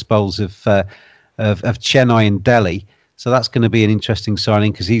on the dust bowls of Chennai and Delhi. So that's going to be an interesting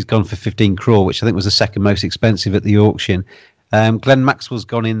signing because he's gone for 15 crore, which I think was the second most expensive at the auction. Glenn Maxwell's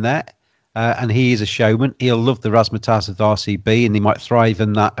gone in there, and he is a showman. He'll love the razzmatazz of RCB, and he might thrive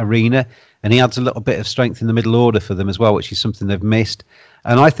in that arena. And he adds a little bit of strength in the middle order for them as well, which is something they've missed.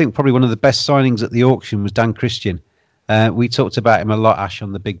 And I think probably one of the best signings at the auction was Dan Christian. We talked about him a lot, Ash,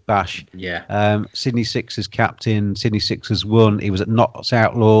 on the Big Bash. Yeah. Sydney Sixers captain. Sydney Sixers won. He was at Notts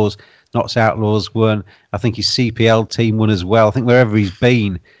Outlaws. Notts Outlaws won. I think his CPL team won as well. I think wherever he's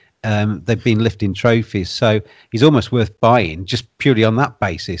been, they've been lifting trophies. So he's almost worth buying just purely on that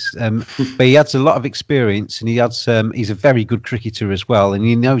basis. But he adds a lot of experience and he's a very good cricketer as well. And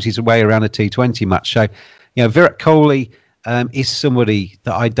he knows his way around a T20 match. So, Virat Kohli is somebody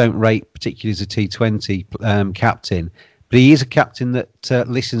that I don't rate particularly as a T20 captain. But he is a captain that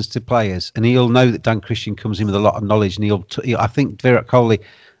listens to players. And he'll know that Dan Christian comes in with a lot of knowledge. And I think Virat Kohli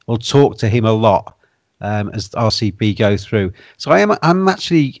will talk to him a lot as RCB go through. So I'm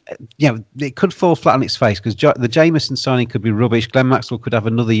actually, it could fall flat on its face because the Jamieson signing could be rubbish. Glenn Maxwell could have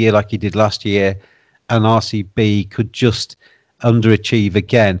another year like he did last year, and RCB could just underachieve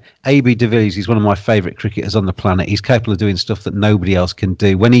again. AB de Villiers is one of my favourite cricketers on the planet. He's capable of doing stuff that nobody else can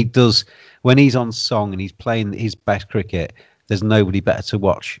do. When he's on song and he's playing his best cricket, there's nobody better to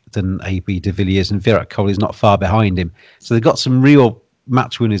watch than AB de Villiers, and Virat Kohli is not far behind him. So they've got some real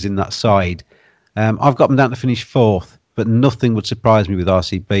match winners in that side. I've got them down to finish 4th, but nothing would surprise me with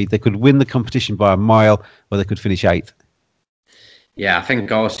RCB. They could win the competition by a mile, or they could finish 8th. Yeah, I think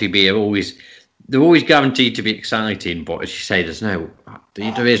RCB they're always guaranteed to be exciting, but as you say,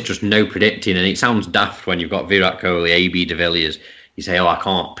 there is just no predicting, and it sounds daft when you've got Virat Kohli, AB de Villiers. You say, I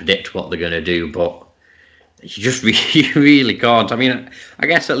can't predict what they're going to do, but you just really can't. I mean, I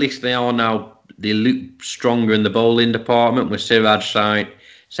guess at least they look stronger in the bowling department with Siraj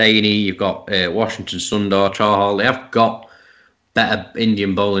Saini, you've got Washington Sundar, Chahal. They have got better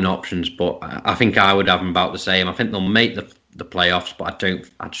Indian bowling options, but I think I would have them about the same. I think they'll make the playoffs, but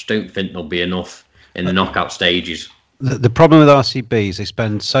I just don't think there'll be enough in the knockout stages. The problem with RCB is they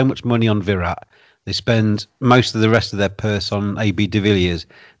spend so much money on Virat. They spend most of the rest of their purse on AB de Villiers.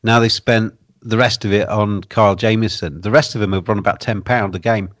 Now they spent the rest of it on Kyle Jamieson. The rest of them have run about £10 a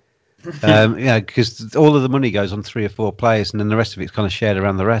game. Because all of the money goes on 3 or 4 players, and then the rest of it's kind of shared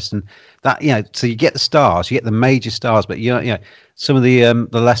around the rest. And that, so you get the stars, you get the major stars, but some of the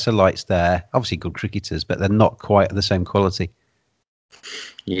lesser lights there, obviously good cricketers, but they're not quite the same quality.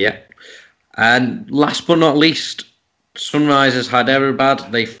 Yeah, and last but not least, Sunrisers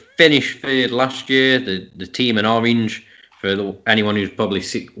Hyderabad. They finished 3rd last year. The team in orange. For anyone who's probably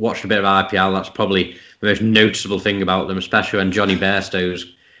watched a bit of IPL, that's probably the most noticeable thing about them, especially when Johnny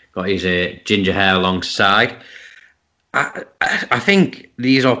Bairstow's got his ginger hair alongside. I think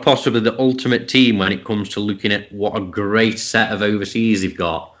these are possibly the ultimate team when it comes to looking at what a great set of overseas they've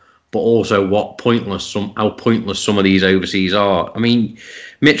got, but also how pointless some of these overseas are. I mean,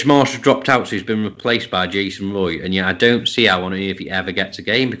 Mitch Marsh has dropped out, so he's been replaced by Jason Roy, and I don't see how on earth he ever gets a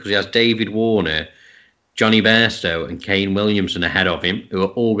game because he has David Warner, Johnny Bairstow and Kane Williamson ahead of him, who are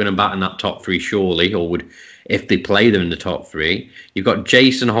all going to bat in that top 3 surely, or would if they play them in the top 3. You've got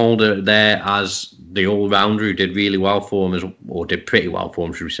Jason Holder there as the all-rounder who did really well for him, or did pretty well for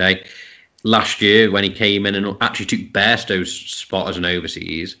him, should we say, last year when he came in and actually took Bairstow's spot as an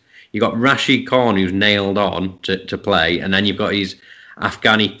overseas. You've got Rashid Khan, who's nailed on to play, and then you've got his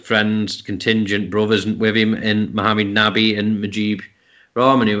Afghani friends, contingent brothers with him in Mohammad Nabi and Majib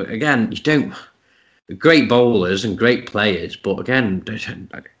Rahman, who, again, great bowlers and great players, but again,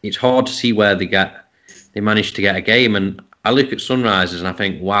 it's hard to see where they managed to get a game. And I look at Sunrisers and I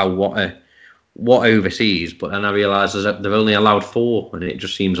think, wow, what overseas? But then I realise that they've only allowed 4, and it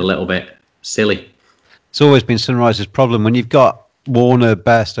just seems a little bit silly. It's always been Sunrisers' problem. When you've got Warner,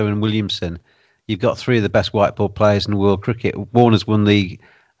 Bairstow and Williamson, you've got 3 of the best white ball players in the world cricket. Warner's won the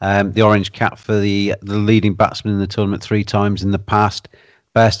orange cap for the leading batsman in the tournament 3 times in the past.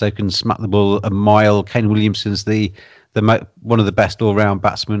 Bairstow can smack the ball a mile. Kane Williamson's the one of the best all-round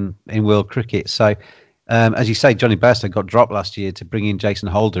batsmen in world cricket. So, as you say, Johnny Bairstow got dropped last year to bring in Jason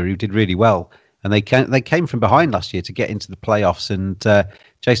Holder, who did really well, and they came from behind last year to get into the playoffs, and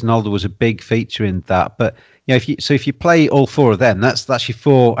Jason Holder was a big feature in that. But if you play all four of them, that's your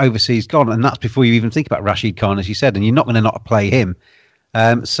four overseas gone, and that's before you even think about Rashid Khan, as you said, and you're not going to not play him.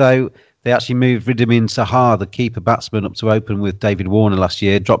 So they actually moved Ridamin Sahar, the keeper batsman, up to open with David Warner last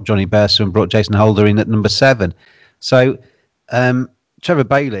year, dropped Johnny Bairstow and brought Jason Holder in at number 7. So Trevor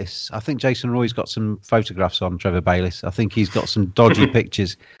Bayliss, I think Jason Roy's got some photographs on Trevor Bayliss. I think he's got some dodgy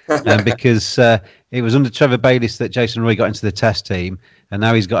pictures because it was under Trevor Bayliss that Jason Roy got into the test team, and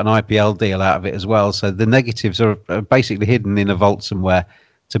now he's got an IPL deal out of it as well. So the negatives are basically hidden in a vault somewhere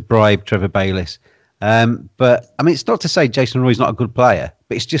to bribe Trevor Bayliss. But I mean, it's not to say Jason Roy's not a good player,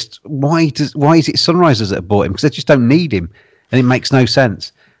 but it's just why is it Sunrisers that have bought him? Because they just don't need him, and it makes no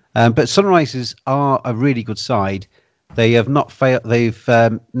sense. But Sunrisers are a really good side. They have not failed. They've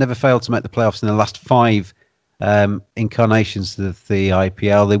never failed to make the playoffs in the last 5 incarnations of the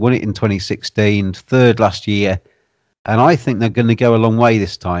IPL. They won it in 2016, third last year, and I think they're going to go a long way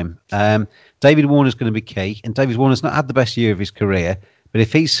this time. David Warner's going to be key, and David Warner's not had the best year of his career, but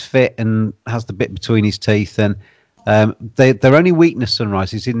if he's fit and has the bit between his teeth, then their only weakness,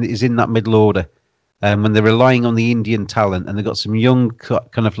 Sunrise, is in that middle order. When they're relying on the Indian talent, and they've got some young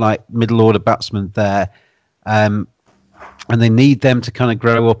kind of like middle order batsmen there. And they need them to kind of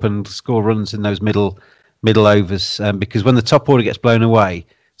grow up and score runs in those middle overs, because when the top order gets blown away,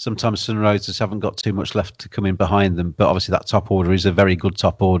 sometimes Sunrisers haven't got too much left to come in behind them. But obviously that top order is a very good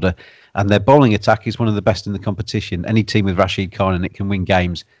top order, and their bowling attack is one of the best in the competition. Any team with Rashid Khan in it can win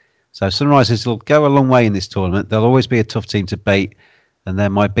games. So Sunrisers will go a long way in this tournament. They'll always be a tough team to beat, and they're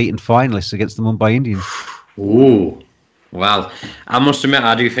my beaten finalists against the Mumbai Indians. Ooh. Well, I must admit,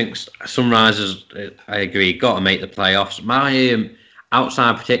 I do think Sunrisers, I agree, got to make the playoffs. My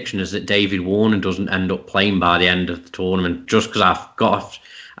outside prediction is that David Warner doesn't end up playing by the end of the tournament, just because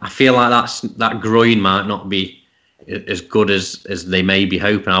I feel like that groin might not be as good as they may be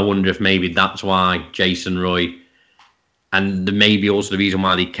hoping. I wonder if maybe that's why Jason Roy, and maybe also the reason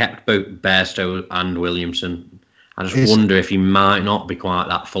why they kept both Bairstow and Williamson. I just wonder if he might not be quite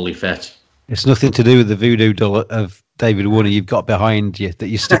that fully fit. It's nothing to do with the voodoo doll of David Warner you've got behind you that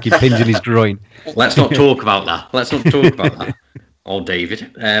you're sticking pins in his groin. Let's not talk about that. Oh,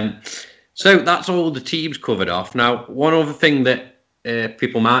 David. So that's all the teams covered off. Now, one other thing that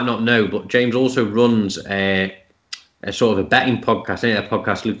people might not know, but James also runs a sort of a betting podcast, a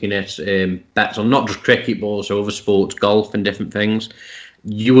podcast looking at bets on not just cricket, but also other sports, golf and different things.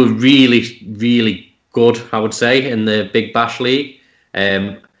 You were really, really good, I would say, in the Big Bash League.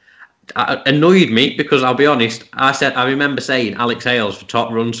 Annoyed me because I'll be honest, I remember saying Alex Hales for top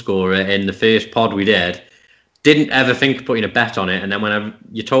run scorer in the first pod we didn't ever think of putting a bet on it, and then when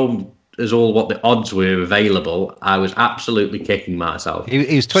you told us all what the odds were available, I was absolutely kicking myself.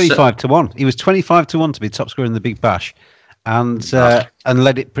 He was 25 to 1. He was 25 to 1 to be top scorer in the Big Bash, and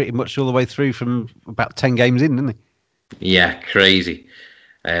led it pretty much all the way through from about 10 games in, didn't he? Yeah, crazy.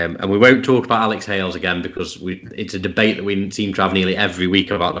 And we won't talk about Alex Hales again because it's a debate that we seem to have nearly every week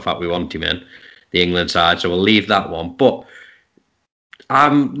about the fact we want him in the England side. So we'll leave that one. But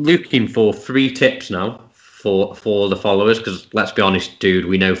I'm looking for 3 tips now for the followers, because let's be honest, dude,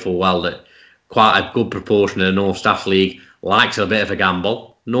 we know full well that quite a good proportion of the North Staff League likes a bit of a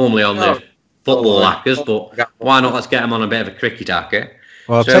gamble. Normally on the football hackers, but why not? Let's get them on a bit of a cricket hacker.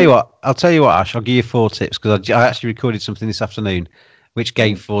 Well, I'll tell you what, Ash. I'll give you 4 tips because I actually recorded something this afternoon which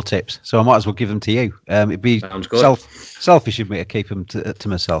gave 4 tips, so I might as well give them to you. It'd be selfish of me to keep them to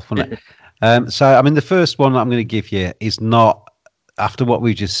myself, wouldn't it? So, I mean, the first one I'm going to give you is not, after what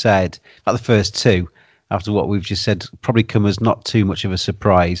we've just said, like the first 2, after what we've just said, probably come as not too much of a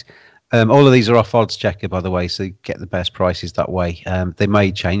surprise. All of these are off Odds Checker, by the way, so you get the best prices that way. They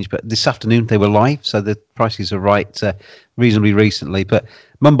may change, but this afternoon they were live, so the prices are right reasonably recently. But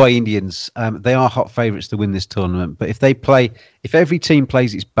Mumbai Indians, they are hot favourites to win this tournament. But if every team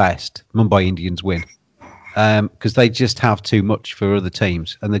plays its best, Mumbai Indians win, because they just have too much for other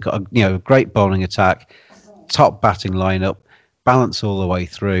teams, and they've got a great bowling attack, top batting lineup, balance all the way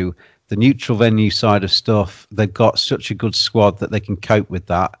through. The neutral venue side of stuff, they've got such a good squad that they can cope with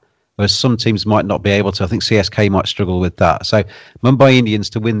that. Whereas some teams might not be able to. I think CSK might struggle with that. So Mumbai Indians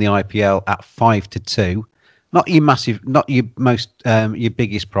to win the IPL at 5-2. Not your massive, not your most, your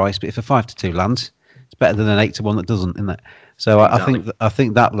biggest price, but if a 5-2 lands, it's better than an 8-1 that doesn't, isn't it? So exactly. I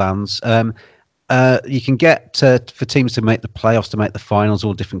think that lands. You can get for teams to make the playoffs, to make the finals,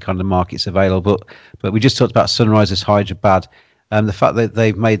 all different kind of markets available. But we just talked about Sunrisers Hyderabad. The fact that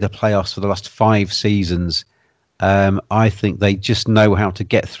they've made the playoffs for the last 5 seasons. I think they just know how to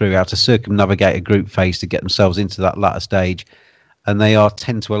get through, how to circumnavigate a group phase to get themselves into that latter stage. And they are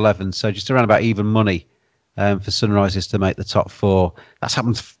 10 to 11, so just around about even money for Sunrisers to make the top 4. That's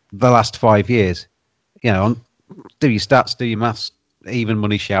happened the last 5 years. You know, do your stats, do your maths, even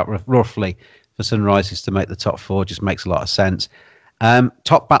money shout roughly for Sunrisers to make the top 4 just makes a lot of sense.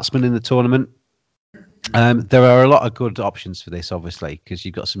 Top batsman in the tournament. There are a lot of good options for this, obviously, because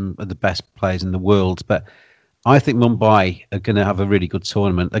you've got some of the best players in the world. But I think Mumbai are going to have a really good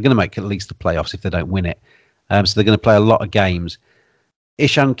tournament. They're going to make at least the playoffs if they don't win it. So they're going to play a lot of games.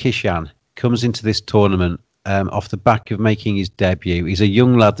 Ishan Kishan comes into this tournament off the back of making his debut. He's a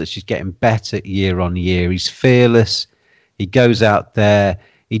young lad that's just getting better year on year. He's fearless. He goes out there.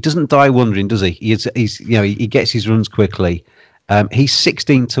 He doesn't die wondering, does he? He gets his runs quickly. He's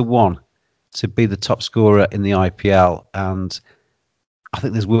 16 to 1 to be the top scorer in the IPL, and I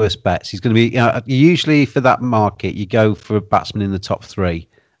think there's worse bets. He's going to be usually for that market. You go for a batsman in the top 3,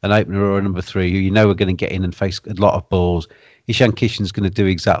 an opener or a number 3 who you know are going to get in and face a lot of balls. Ishan Kishan's going to do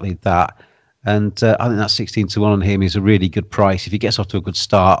exactly that. And I think that 16 to 1 on him is a really good price. If he gets off to a good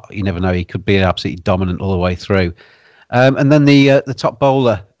start, you never know, he could be absolutely dominant all the way through. And then the top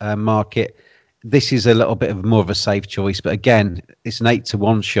bowler market, this is a little bit of more of a safe choice. But again, it's an 8 to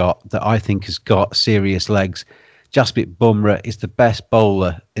 1 shot that I think has got serious legs. Jasprit Bumrah is the best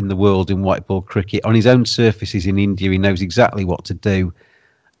bowler in the world in white ball cricket. On his own surfaces in India, he knows exactly what to do.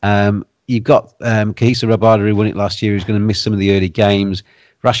 You've got Kahisa Rabada, who won it last year, who's going to miss some of the early games.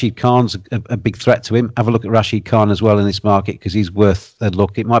 Rashid Khan's a big threat to him. Have a look at Rashid Khan as well in this market because he's worth a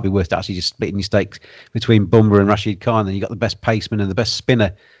look. It might be worth actually just splitting your stakes between Bumrah and Rashid Khan. Then you've got the best paceman and the best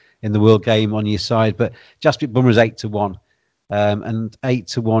spinner in the world game on your side. But Jasprit Bumrah's 8 to 1. And 8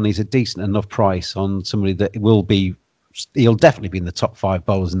 to 1 is a decent enough price on somebody that he'll definitely be in the top 5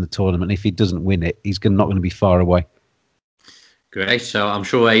 bowlers in the tournament. If he doesn't win it, he's not going to be far away. Great. So I'm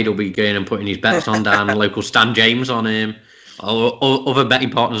sure Aid will be going and putting his bets on down the local Stan James on him. Other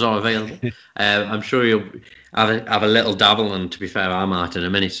betting partners are available. I'm sure you'll have a little dabble, and to be fair, I might in a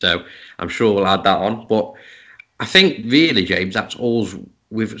minute, so I'm sure we'll add that on. But I think really, James, that's all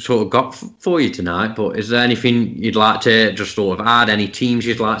we've sort of got for you tonight. But is there anything you'd like to just sort of add? Any teams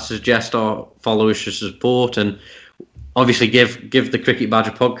you'd like to suggest our followers to support? And obviously give the Cricket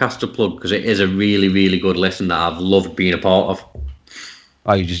Badger podcast a plug because it is a really, really good listen that I've loved being a part of.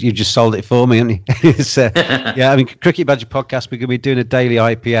 Oh, you just sold it for me, haven't you? Yeah, I mean, Cricket Badger podcast, we're going to be doing a daily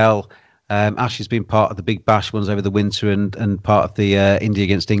IPL. Ash has been part of the Big Bash ones over the winter and part of the India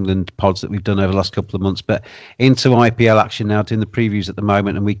against England pods that we've done over the last couple of months. But into IPL action now, doing the previews at the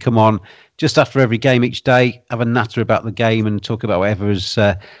moment. And we come on just after every game each day, have a natter about the game and talk about whatever is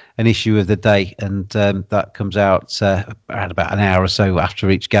an issue of the day. And that comes out around about an hour or so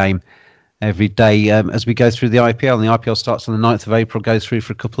after each game. Every day as we go through the IPL. And the IPL starts on the 9th of April, goes through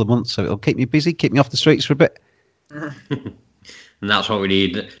for a couple of months. So it'll keep me busy, keep me off the streets for a bit. And that's what we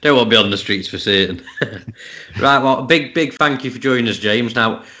need. Don't want to be on the streets for certain. Right, well, a big thank you for joining us, James.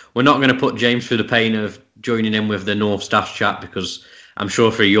 Now, we're not going to put James through the pain of joining in with the North Staff chat because I'm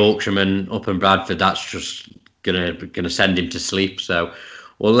sure for a Yorkshireman up in Bradford, that's just gonna send him to sleep. So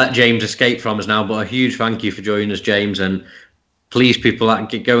we'll let James escape from us now. But a huge thank you for joining us, James. And please, people,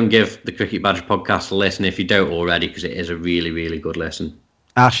 go and give the Cricket Badger podcast a listen if you don't already, because it is a really, really good listen.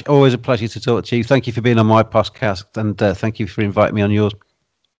 Ash, always a pleasure to talk to you. Thank you for being on my podcast, and thank you for inviting me on yours.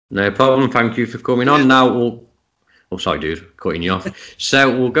 No problem. Thank you for coming on. Now, sorry, dude, cutting you off. So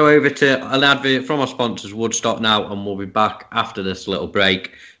we'll go over to an advert from our sponsors, Woodstock, now, and we'll be back after this little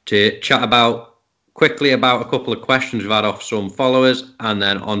break to chat quickly about a couple of questions we've had off some followers, and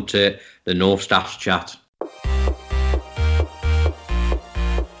then on to the North Staff chat.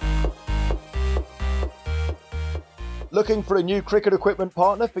 Looking for a new cricket equipment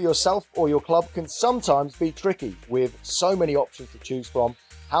partner for yourself or your club can sometimes be tricky. With so many options to choose from,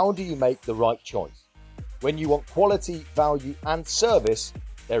 how do you make the right choice? When you want quality, value and service,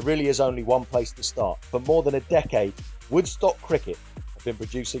 there really is only one place to start. For more than a decade, Woodstock Cricket have been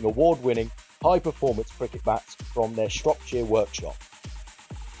producing award-winning, high-performance cricket bats from their Shropshire workshop.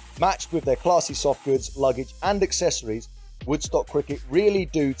 Matched with their classy soft goods, luggage and accessories, Woodstock Cricket really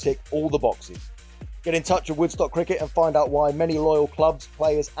do tick all the boxes. Get in touch with Woodstock Cricket and find out why many loyal clubs,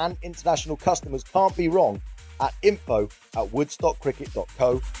 players and international customers can't be wrong at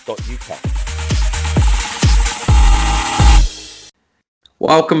info@woodstockcricket.co.uk.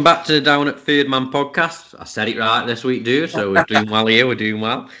 Welcome back to the Down at Third Man podcast. I said it right this week, dude, so we're doing well here, we're doing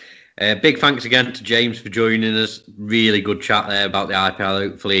well. Big thanks again to James for joining us. Really good chat there about the IPL.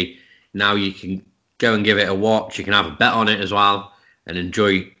 Hopefully now you can go and give it a watch. You can have a bet on it as well and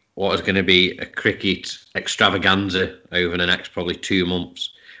enjoy what is going to be a cricket extravaganza over the next probably 2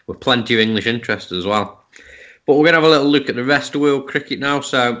 months, with plenty of English interest as well. But we're going to have a little look at the rest of world cricket now.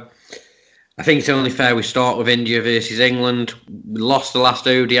 So I think it's only fair we start with India versus England. We lost the last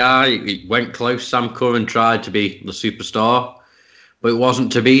ODI. It went close. Sam Curran tried to be the superstar, but it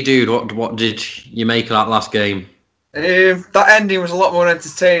wasn't to be, dude. What did you make of that last game? That ending was a lot more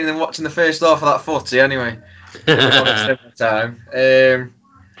entertaining than watching the first half of that footy. Anyway, time.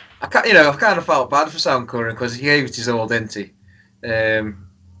 I kind of felt bad for Sam Curran because he gave it his all, didn't he?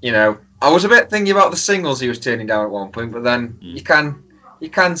 I was a bit thinking about the singles he was turning down at one point, but then you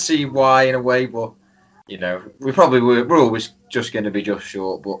can see why in a way. But we're always just going to be just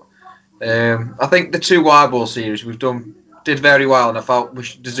short. But I think the 2 wide ball series did very well, and I felt we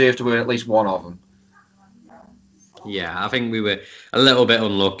deserved to win at least one of them. Yeah, I think we were a little bit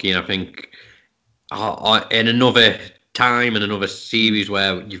unlucky. I think in another time and another series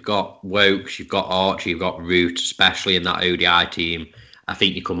where you've got Wokes, you've got Archer, you've got Root, especially in that ODI team, I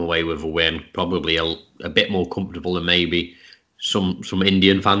think you come away with a win, probably a bit more comfortable than maybe some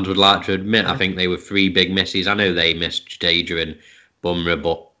Indian fans would like to admit. I think they were 3 big misses. I know they missed Jadeja and Bumrah,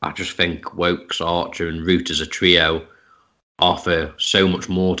 but I just think Wokes, Archer and Root as a trio offer so much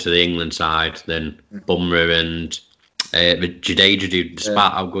more to the England side than Bumrah and Jadeja do,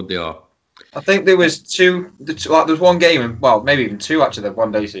 despite how good they are. I think there was there was one game, well, maybe even 2 actually, the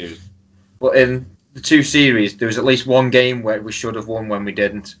one day series. But in the 2 series, there was at least one game where we should have won when we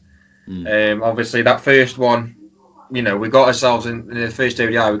didn't. Obviously, that first one, we got ourselves in the first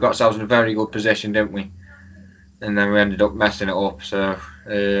ODI, we got ourselves in a very good position, didn't we? And then we ended up messing it up. So,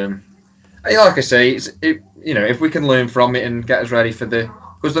 like I say, if we can learn from it and get us ready for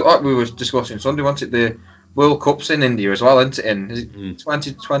because like we were discussing Sunday, wasn't it, the World Cup's in India as well, isn't it? Is it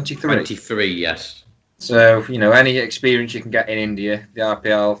 2023? 23, yes. So, any experience you can get in India, the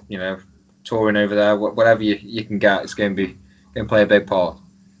RPL, touring over there, whatever you can get, it's going to play a big part.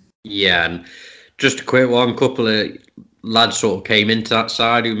 Yeah, and just a quick one, couple of lads sort of came into that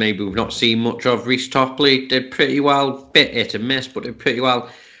side who maybe we've not seen much of. Reece Topley did pretty well, bit hit and miss, but did pretty well.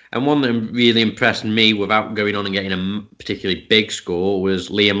 And one that really impressed me without going on and getting a particularly big score was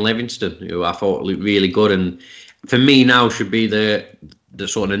Liam Livingstone, who I thought looked really good. And for me now should be the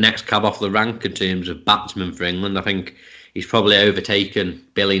sort of the next cab off the rank in terms of batsmen for England. I think he's probably overtaken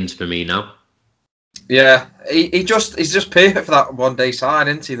Billings for me now. Yeah, he's just perfect for that one day side,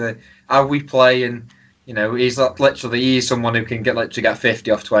 isn't he? How we play, and he's someone who can get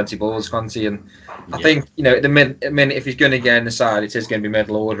 50 off 20 balls, can't he? And I think at the minute if he's going to get in the side, it is going to be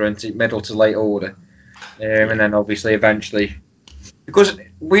middle order and middle to late order, and then obviously eventually, because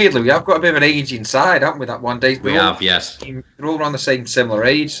weirdly we have got a bit of an aging side, haven't we? That one day yes. They're all around the similar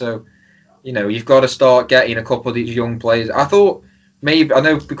age, so you've got to start getting a couple of these young players. I thought maybe, I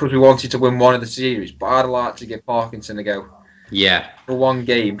know because we wanted to win one of the series, but I'd like to give Parkinson a go. Yeah. For one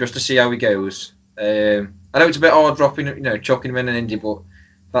game, just to see how he goes. I know it's a bit hard chucking him in India, but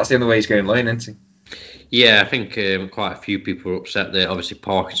that's the only way he's going to learn, isn't he? Yeah, I think quite a few people were upset that obviously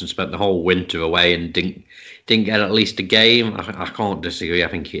Parkinson spent the whole winter away and didn't get at least a game. I can't disagree. I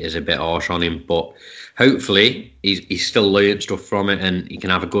think it is a bit harsh on him, but hopefully he's still learned stuff from it and he can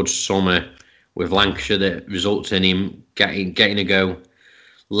have a good summer with Lancashire that results in him getting a go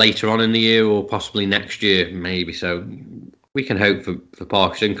later on in the year or possibly next year, maybe. So we can hope for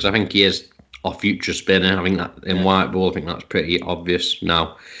Parkinson because I think he is our future spinner. I think that in white ball, I think that's pretty obvious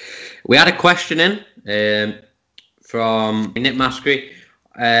now. We had a question in from Nick Maskery.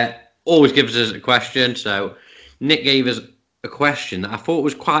 Always gives us a question. So Nick gave us a question that I thought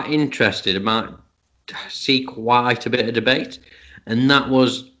was quite interesting. It might see quite a bit of debate. And that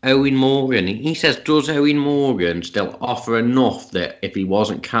was Eoin Morgan. He says, does Eoin Morgan still offer enough that if he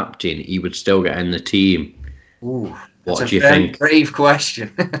wasn't captain, he would still get in the team? Ooh, what do you think? Brave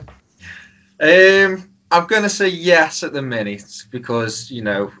question. I'm going to say yes at the minute because,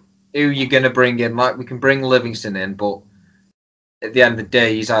 who you're going to bring in? Like, we can bring Livingston in, but at the end of the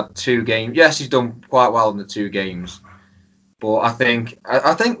day, he's had 2 games. Yes, he's done quite well in the 2 games. But I think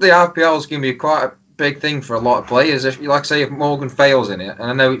the RPL is going to be quite a big thing for a lot of players. If Morgan fails in it,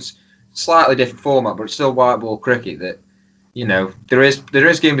 and I know it's slightly different format, but it's still white ball cricket, that there is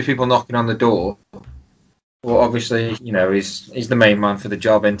going to be people knocking on the door. Well, obviously, he's the main man for the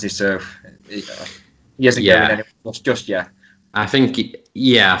job, isn't he? So he isn't going anywhere else just yet. I think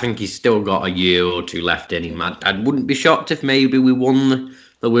he's still got a year or 2 left in him. I wouldn't be shocked if maybe we won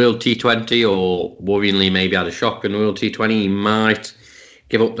the World T20 or worryingly maybe had a shock in the World T20. He might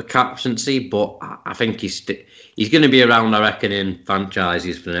give up the captaincy, but I think he's going to be around, I reckon, in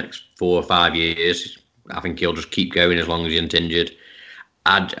franchises for the next 4 or 5 years. I think he'll just keep going as long as he isn't injured.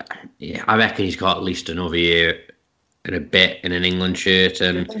 I reckon he's got at least another year and a bit in an England shirt.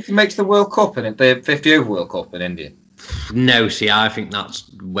 And I think he makes the World Cup in it, the 50 over World Cup in India. No, see, I think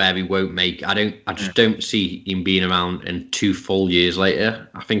that's where he won't make. I just don't see him being around in 2 full years later.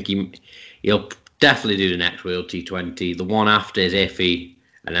 I think he'll definitely do the next World T20. The one after is iffy,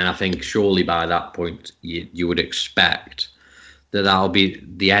 and then I think surely by that point you would expect that'll be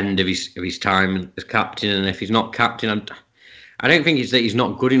the end of his time as captain. And if he's not captain, I don't think it's that he's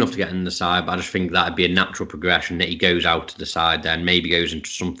not good enough to get in the side, but I just think that'd be a natural progression that he goes out to the side, then maybe goes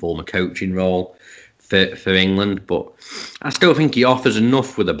into some form of coaching role for England. But I still think he offers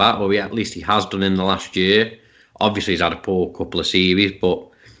enough with the bat, or at least he has done in the last year. Obviously, he's had a poor couple of series, but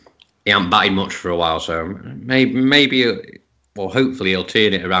he hasn't batted much for a while. So maybe, well, hopefully he'll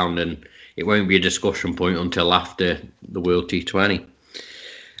turn it around and it won't be a discussion point until after the World T20.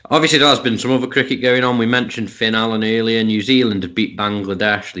 Obviously, there has been some other cricket going on. We mentioned Finn Allen earlier. New Zealand have beat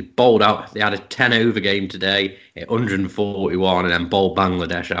Bangladesh. They bowled out. They had a 10-over game today at 141 and then bowled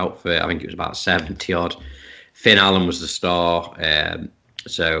Bangladesh out for, I think it was about 70-odd. Finn Allen was the star.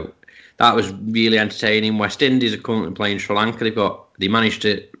 So that was really entertaining. West Indies are currently playing Sri Lanka. They managed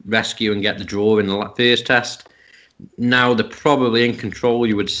to rescue and get the draw in the first test. Now they're probably in control,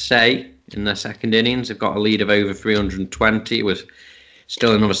 you would say, in their second innings. They've got a lead of over 320 with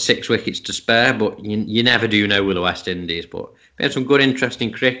still another 6 wickets to spare, but you never do know with the West Indies. But we had some good,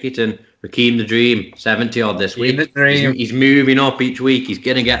 interesting cricket, and Rakeem the Dream, 70-odd this week. He's moving up each week. He's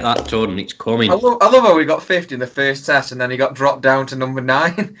going to get that ton, and it's coming. I love how we got 50 in the first test, and then he got dropped down to number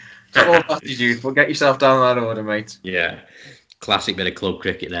 9. All attitude, but get yourself down that order, mate. Yeah, classic bit of club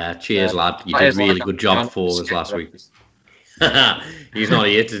cricket there. Cheers, lad. You did a really good job for us last week. He's not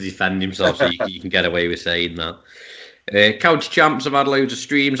here to defend himself, so you can get away with saying that. County Champs have had loads of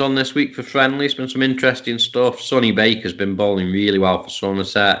streams on this week for friendlies. Been some interesting stuff. Sonny Baker's been bowling really well for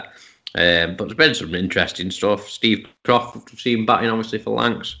Somerset, but there's been some interesting stuff. Steve Croft, we've seen batting obviously for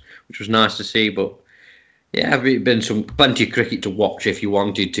Lancs, which was nice to see. But yeah, been plenty of cricket to watch if you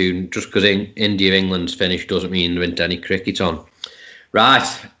wanted to. Just because India England's finished doesn't mean there isn't any cricket on. Right,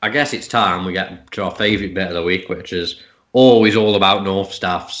 I guess it's time we get to our favourite bit of the week, which is always all about North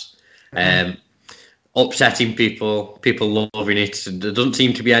staffs. Upsetting people loving it. There doesn't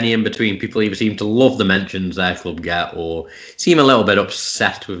seem to be any in between. People either seem to love the mentions their club get or seem a little bit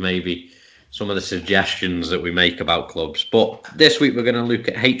upset with maybe some of the suggestions that we make about clubs. But this week we're going to look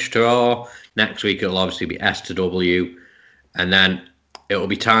at H to R. Next week it'll obviously be S to W. And then it'll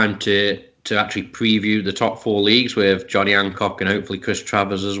be time to actually preview the top 4 leagues with Johnny Hancock and hopefully Chris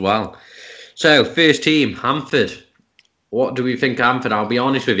Travers as well. So first team, Hanford. What do we think of Hanford? I'll be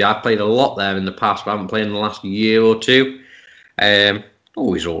honest with you, I've played a lot there in the past, but I haven't played in the last year or two.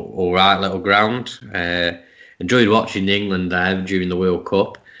 Always all right little ground. Enjoyed watching England there during the World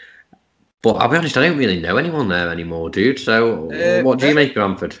Cup. But I'll be honest, I don't really know anyone there anymore, dude. So what do you make of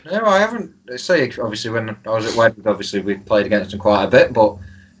Hanford? No, I haven't. Say, obviously, when I was at Wedgwood, obviously, we played against them quite a bit. But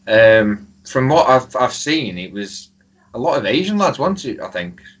from what I've seen, it was a lot of Asian lads, wasn't it, I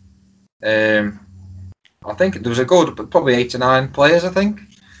think? I think there was a good, but probably 8 to 9 players, I think.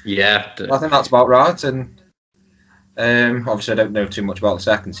 Yeah. I think that's about right. And obviously I don't know too much about the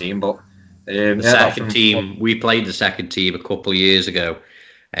second team, but... the second team, we played the second team a couple of years ago.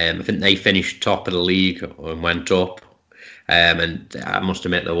 I think they finished top of the league and went up. And I must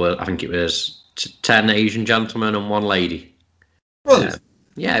admit, I think it was 10 Asian gentlemen and 1 lady.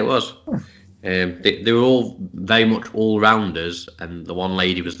 Yeah, it was. They were all very much all-rounders, and the 1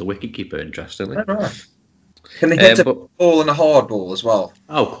 lady was the wicketkeeper, interestingly. Right. Can they hit a ball and a hard ball as well?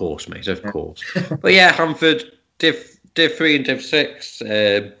 Oh, of course, mate, of course. But yeah, Hanford, Div 3 and Div 6.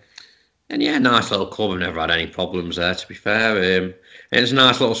 And yeah, nice little club. I've never had any problems there, to be fair. It's a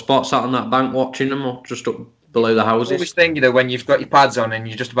nice little spot sat on that bank watching them, or just up below the houses. I always think, when you've got your pads on and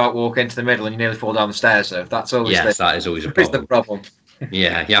you just about walk into the middle and you nearly fall down the stairs, so that's always that is always a problem. The problem.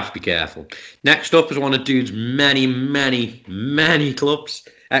 Yeah, you have to be careful. Next up is one of Dude's many, many, many clubs,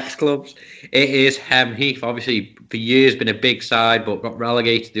 ex-clubs. It is Hem Heath. Obviously, for years been a big side, but got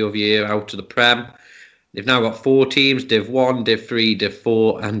relegated the other year out to the Prem. They've now got 4 teams, Div 1, Div 3, Div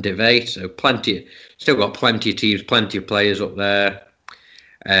 4 and Div 8. So still got plenty of teams, plenty of players up there.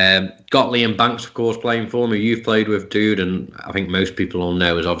 Got Liam Banks, of course, playing for me, who you've played with, Dude, and I think most people will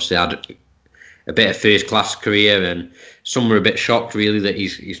know has obviously had a bit of first-class career, and some were a bit shocked, really, that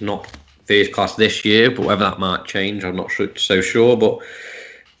he's not first-class this year, but whether that might change, I'm not so sure. But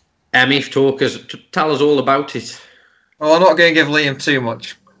Heath, tell us all about it. Well, I'm not going to give Liam too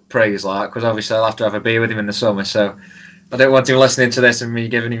much praise, because obviously I'll have to have a beer with him in the summer, so I don't want him listening to this and me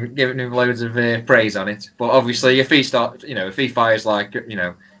giving him loads of praise on it. But obviously, if he fires like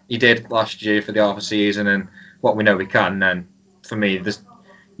he did last year for the half a season and what we know we can, then for me,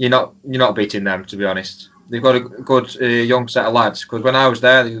 you're not beating them, to be honest. They've got a good young set of lads, because when I was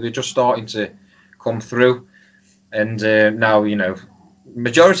there, they were just starting to come through, and now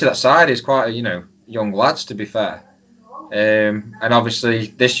majority of that side is quite young lads, to be fair. And obviously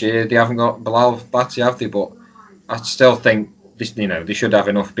this year they haven't got Bilal Bhatti, have they? But I still think they should have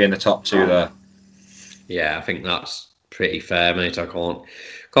enough being the top two there. Yeah, I think that's pretty fair, mate. I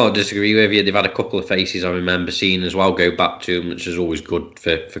can't disagree with you. They've had a couple of faces I remember seeing as well go back to them, which is always good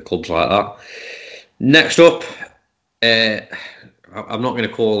for clubs like that. Next up, I'm not going to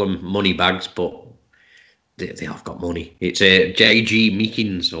call them money bags, but they have got money. It's JG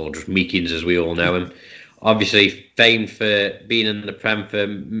Meekins, or just Meekins as we all know him. Obviously famed for being in the Prem for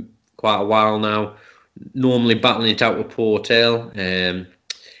quite a while now, normally battling it out with Port Hill.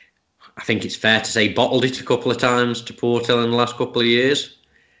 I think it's fair to say bottled it a couple of times to Port Hill in the last couple of years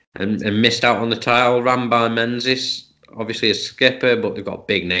and missed out on the title, ran by Menzies, obviously a skipper, but they've got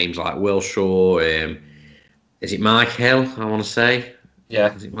big names like Will Shaw. Is it Mike Hill, I want to say?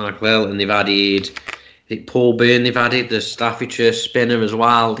 Yeah. Is it Mike Hill? And they've added, is it Paul Byrne? They've added the Staffordshire spinner as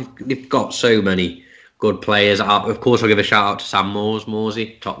well. They've got so many good players. Of course, I'll give a shout out to Sam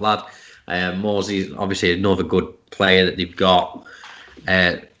Morsey, top lad. Morsey's obviously another good player that they've got.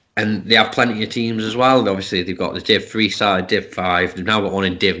 And they have plenty of teams as well. Obviously, they've got the Div 3 side, Div 5. They've now got one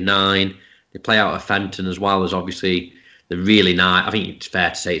in Div 9. They play out of Fenton as well, as obviously they're really nice. I think it's fair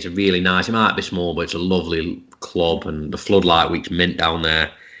to say it's a really nice. It might be small, but it's a lovely club. And the Floodlight Week's mint down there,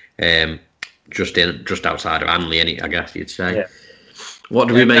 just outside of Hanley, I guess you'd say. Yeah. What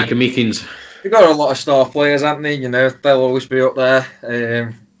do we make of Meekins? They've got a lot of star players, haven't they? They'll always be up there.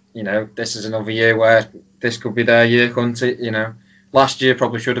 This is another year where this could be their year, couldn't it? Last year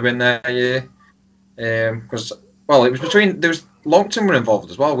probably should have been their year. Because, it was there was Longton were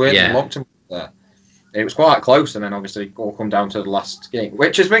involved as well, weren't they? Longton was there. It was quite close, and then obviously it all come down to the last game,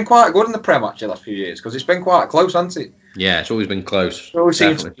 which has been quite good in the Prem actually the last few years, because it's been quite close, hasn't it? Yeah, it's always been close. It always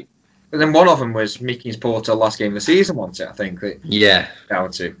seems to be. But then one of them was Meekins Porter last game of the season, wasn't it? I think.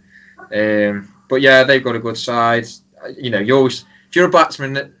 Down to. But yeah, they've got a good side. If you're a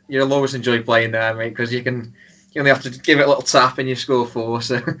batsman, you'll always enjoy playing there, mate, because you only have to give it a little tap and you score 4.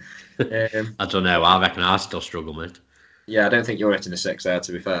 So I don't know. I reckon I still struggle, mate. Yeah, I don't think you're hitting a 6 there,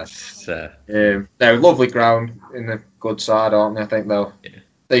 to be fair. They're a lovely ground in the good side, aren't they? I think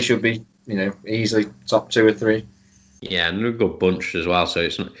they should be, easily top 2 or 3. Yeah, and they're a good bunch as well. So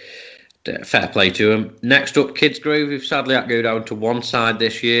it's not fair play to them. Next up, Kidsgrove, who've sadly had to go down to one side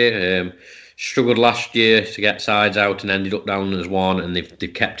this year. Struggled last year to get sides out and ended up down as one, and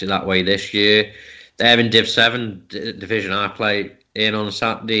they've kept it that way this year. They're in Div 7, division I play in on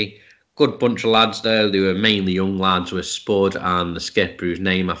Saturday. Good bunch of lads there. They were mainly young lads with Spud and the skipper, whose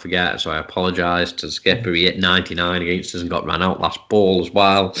name I forget, so I apologise to the skipper. He hit 99 against us and got ran out last ball as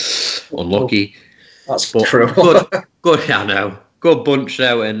well. Unlucky. That's true. Good, I know. Good bunch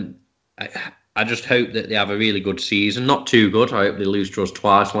though, and I just hope that they have a really good season. Not too good. I hope they lose to us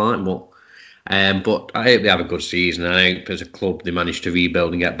twice, but I hope they have a good season. I hope as a club they manage to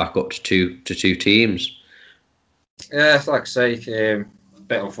rebuild and get back up to two teams. Yeah, like I say,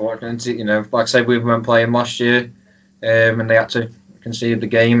 bit unfortunate. Like I say, we weren't playing last year, and they had to concede the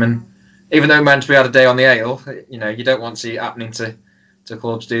game. And even though meant we had a day on the ale, you don't want to see it happening to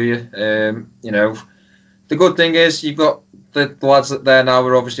clubs, do you? The good thing is you've got the lads that there now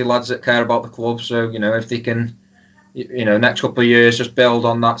are obviously lads that care about the club. So if they can, next couple of years just build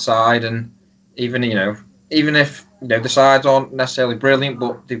on that side, and even if the sides aren't necessarily brilliant,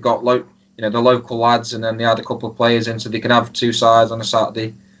 but they've got the local lads, and then they add a couple of players in so they can have 2 sides on a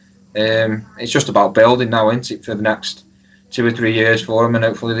Saturday. It's just about building now, isn't it, for the next 2 or 3 years for them, and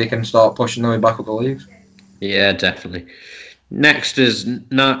hopefully they can start pushing their way back up the leagues. Yeah, definitely. Next is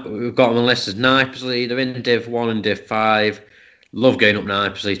we've got on the list is Knipersley. They're in Div 1 and Div 5. Love going up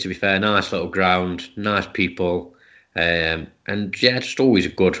Knipersley, to be fair. Nice little ground, nice people, and yeah, just always a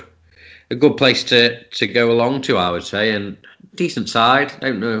good place to go along to, I would say, and decent side. I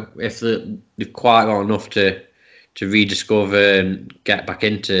don't know if they've quite got enough to rediscover and get back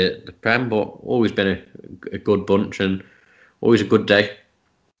into the Prem, but always been a good bunch and always a good day.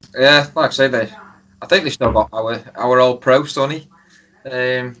 Yeah, like I say, I think they've still got our old pro Sonny.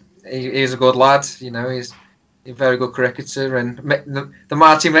 He's a good lad. He's a very good cricketer, and the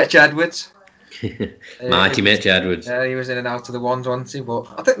mighty Mitch Edwards. Mighty Mitch Edwards. Yeah, he was in and out of the ones, wasn't he?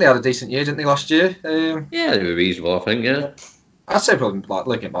 But I think they had a decent year, didn't they, last year? Yeah, they were reasonable, I think, yeah. I'd say probably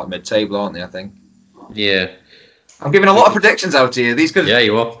looking at mid-table, aren't they, I think? Yeah. I'm giving a lot of predictions out here. These could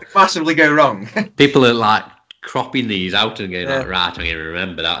you are. massively go wrong. People are like cropping these out and going like, right, I'm going to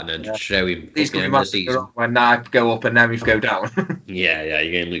remember that, and then just show him. These could be massively go wrong when I go up and now we go down. yeah,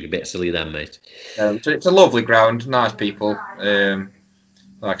 you're going to look a bit silly then, mate. So it's a lovely ground, nice people.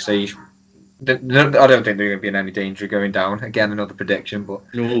 Like I say, I don't think they're going to be in any danger of going down. Again, another prediction, but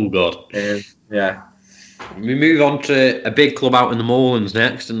oh god, yeah. We move on to a big club out in the Moorlands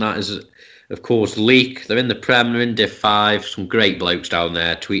next, and that is, of course, Leek. They're in the Prem, they're in Div 5. Some great blokes down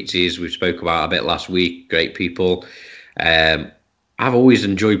there. Tweetsies, we spoke about a bit last week. Great people. I've always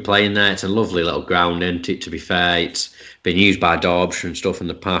enjoyed playing there. It's a lovely little ground, isn't it, to be fair? It's been used by Derbyshire and stuff in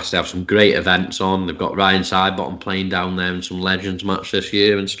the past. They have some great events on. They've got Ryan Sidebottom playing down there in some Legends match this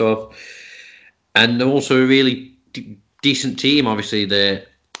year and stuff. And they're also a really decent team. Obviously, they're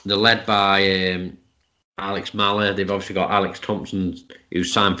led by Alex Maller. They've obviously got Alex Thompson,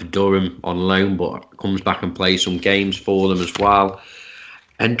 who's signed for Durham on loan, but comes back and plays some games for them as well.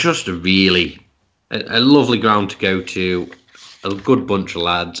 And just a lovely ground to go to, a good bunch of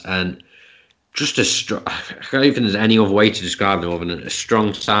lads, and just I don't even think there's any other way to describe them other than a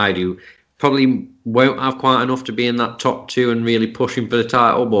strong side who probably won't have quite enough to be in that top two and really pushing for the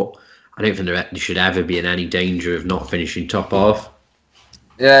title, but I don't think they should ever be in any danger of not finishing top half.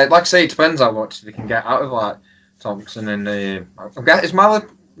 Yeah, like I say, it depends how much they can get out of like Thompson and is Maller's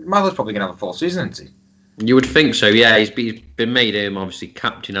probably going to have a full season, isn't he? You would think so, yeah. He's been made obviously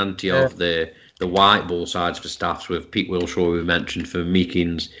captain of the white ball sides for staffs, with Pete Wilshaw, we mentioned, for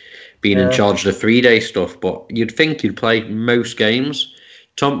Meekins being in charge of the 3-day stuff. But you'd think he'd play most games.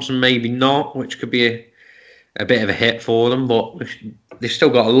 Thompson maybe not, which could be a bit of a hit for them. But they've still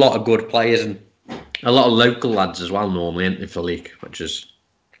got a lot of good players and a lot of local lads as well normally, isn't they, for Leek, which is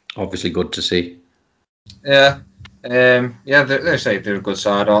obviously good to see. Yeah. They say they're a good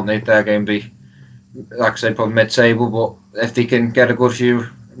side, aren't they? They're going to be, like I said, probably mid-table, but if they can get a good few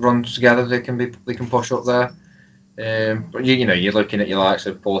runs together, they can push up there. But you're looking at your likes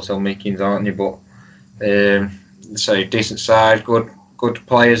of Portal, Meekins, aren't you? But so decent side, good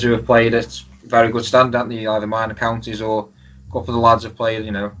players who have played at very good standard, haven't they? Either minor counties or a couple of the lads have played,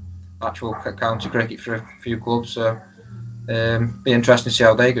 actual county cricket for a few clubs. So be interesting to see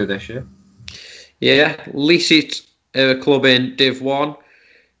how they go this year. Yeah, Leesit are a club in Div 1.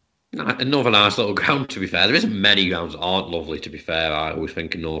 Another nice little ground, to be fair. There isn't many grounds that aren't lovely, to be fair. I always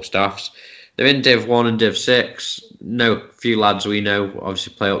think in North Staffs. They're in Div 1 and Div 6. A few lads we know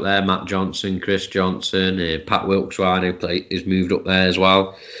obviously play up there. Matt Johnson, Chris Johnson, Pat Wilkes, who I know is moved up there as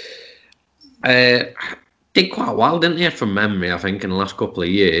well. Did quite well, didn't they, from memory, I think, in the last couple of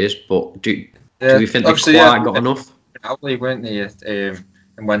years. But do you think they've got enough? Probably, weren't they?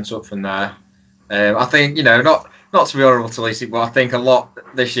 And went up from there. I think, not to be horrible to Leesit, but I think a lot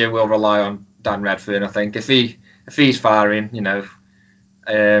this year will rely on Dan Redfern. I think if he's firing,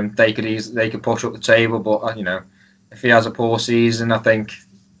 they could push up the table. But if he has a poor season, I think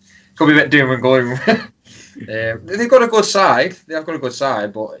could be a bit doom and gloom. They've got a good side. They have got a good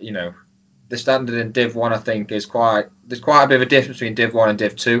side, but the standard in Div 1, I think, there's quite a bit of a difference between Div 1 and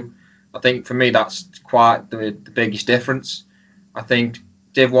Div 2. I think for me that's quite the biggest difference. I think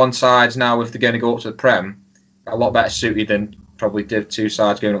Div 1 sides now, if they're going to go up to the Prem, are a lot better suited than probably Div 2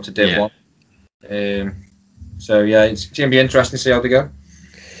 sides going up to Div 1. So it's going to be interesting to see how they go.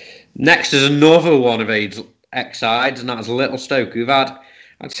 Next is another one of Aids ex-sides, and that's Little Stoke, who've had,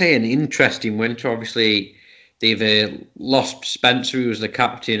 I'd say, an interesting winter. Obviously, they've lost Spencer, who was the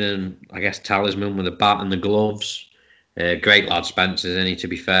captain and, I guess, talisman with the bat and the gloves. Great lad, Spencer, isn't he, to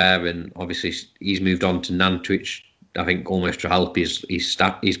be fair? And obviously, he's moved on to Nantwich, I think, almost to help his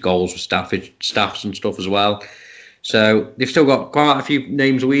goals with staffs and stuff as well. So they've still got quite a few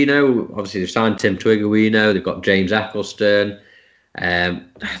names we know. Obviously, they've signed Tim Twigger, we know. They've got James Ecclestone.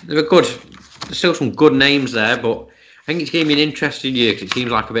 There's still some good names there, but I think it's going to be an interesting year because it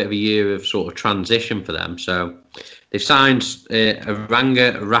seems like a bit of a year of sort of transition for them. So they've signed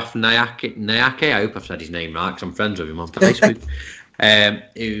Aranga Nayake. I hope I've said his name right because I'm friends with him on Facebook.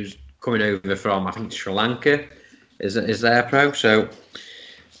 Who's coming over from, I think, Sri Lanka, is their pro. So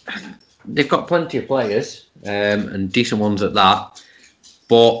they've got plenty of players and decent ones at that.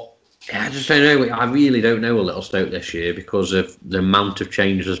 But I just don't know. I really don't know a Little Stoke this year because of the amount of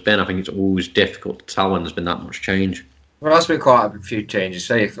change there's been. I think it's always difficult to tell when there's been that much change. Well, there's been quite a few changes.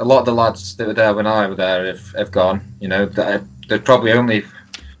 Say, a lot of the lads that were there when I was there have gone. There's probably only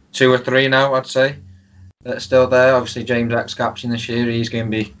 2 or 3 now, I'd say, that are still there. Obviously, James X captain this year. He's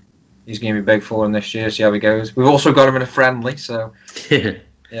going to be big for him this year. See how he goes. We've also got him in a friendly, so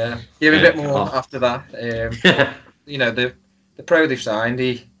yeah, give a bit more after that. The pro they've signed,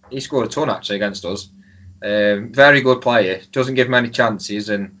 he scored a ton actually against us. Very good player. Doesn't give many chances,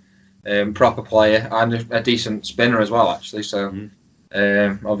 and proper player, and a decent spinner as well, actually. So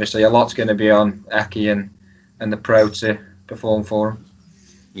obviously a lot's going to be on Eki and the pro to perform for him.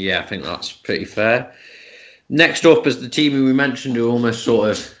 Yeah, I think that's pretty fair. Next up is the team who we mentioned who almost sort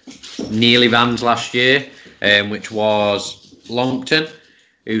of nearly banned last year, which was Longton,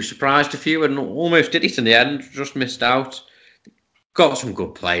 who surprised a few and almost did it in the end, just missed out. Got some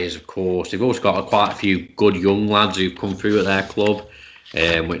good players, of course. They've also got quite a few good young lads who've come through at their club,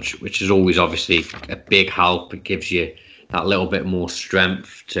 which is always obviously a big help. It gives you that little bit more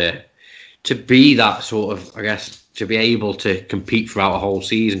strength to be that sort of, I guess, to be able to compete throughout a whole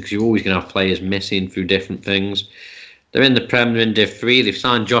season, because you're always going to have players missing through different things. They're in the Prem, they're in Div 3. They've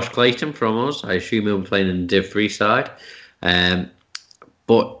signed Josh Clayton from us. I assume he'll be playing in the Div 3 side.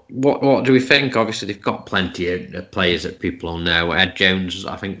 But what do we think? Obviously, they've got plenty of players that people will know. Ed Jones,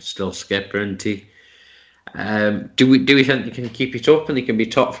 I think, is still skipper, isn't he? Do we think they can keep it up and they can be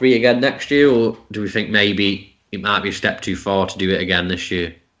top 3 again next year, or do we think maybe it might be a step too far to do it again this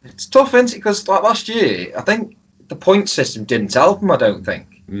year? It's tough, isn't it? Because like last year, I think the point system didn't help them, I don't think.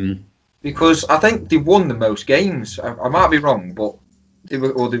 Because I think they won the most games. I might be wrong, but they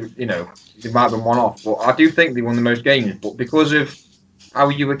might have been one off. But I do think they won the most games. But because of how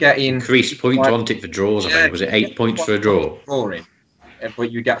you were getting increased points, wasn't it, for draws? I think was it 8 points for a draw? Drawing,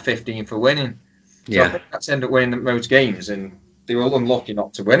 but you get 15 for winning. So Yeah, I think that's ended up winning the most games, and they were unlucky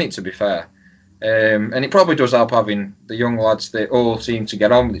not to win it, to be fair. And it probably does help having the young lads that all seem to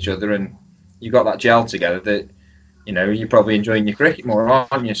get on with each other, and you got that gel together that, you're probably enjoying your cricket more,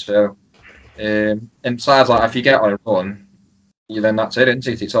 aren't you? So, and besides, like, if you get on a run, then that's it, isn't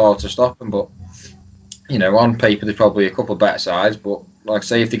it? It's hard to stop them. But, on paper, there's probably a couple of better sides. But, like I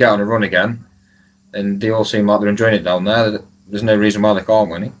say, if they get on a run again, and they all seem like they're enjoying it down there, there's no reason why they can't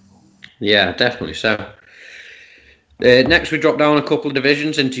win it. Yeah, definitely so. Next, we drop down a couple of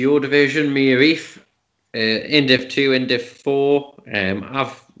divisions into your division, Mere Reef, in Div 2, in Div 4.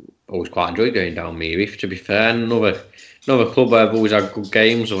 I've always quite enjoyed going down Mere Reef, to be fair. Another club where I've always had good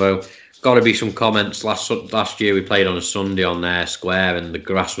games, although got to be some comments. Last year we played on a Sunday on their square, and the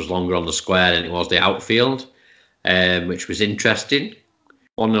grass was longer on the square than it was the outfield, which was interesting.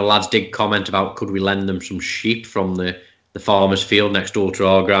 One of the lads did comment about could we lend them some sheep from the farmer's field next door to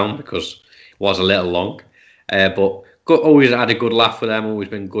our ground, because it was a little long. But always had a good laugh with them, always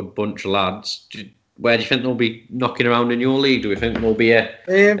been a good bunch of lads. Where do you think they'll be knocking around in your league? Do we think they'll be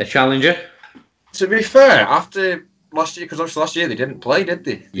a challenger? To be fair, after last year, because obviously last year they didn't play, did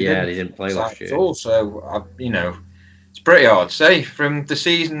they? They didn't play last year. Also, it's pretty hard to say. From the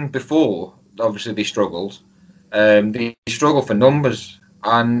season before, obviously they struggled. They struggled for numbers.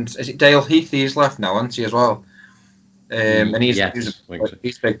 And is it Dale Heath? He's left now, hasn't he, as well? And he's a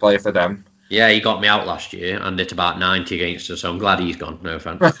big player for them. Yeah, he got me out last year and hit about 90 against us, so I'm glad he's gone. No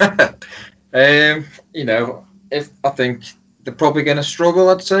offense. If I think they're probably going to struggle,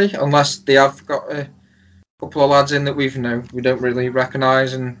 I'd say, unless they have got a couple of lads in that we don't really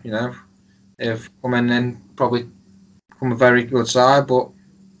recognise, and have come in and probably become a very good side. But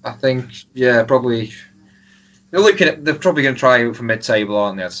I think, probably they're probably going to try out for mid-table,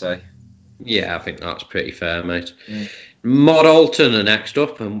 aren't they? I'd say. Yeah, I think that's pretty fair, mate. Mod Alton are next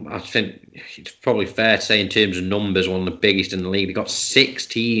up, and I think it's probably fair to say in terms of numbers, one of the biggest in the league. They've got 6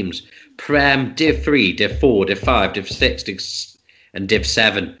 teams: Prem, Div 3, Div 4, Div 5, Div 6, and Div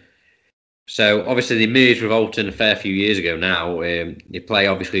 7. So obviously they merged with Alton a fair few years ago now. They play,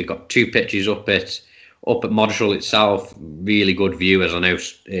 obviously, got 2 pitches up at Moddershall itself. Really good view, as I know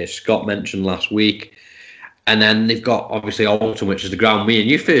Scott mentioned last week. And then they've got, obviously, Alton, which is the ground me and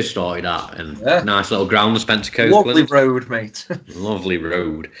you first started at. And nice little ground, the Spencer Coastland. Lovely road, mate. Lovely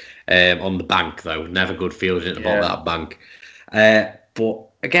road. On the bank, though. Never good feeling at the bottom of that bank. But,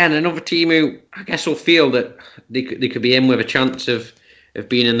 again, another team who, I guess, will feel that they could be in with a chance of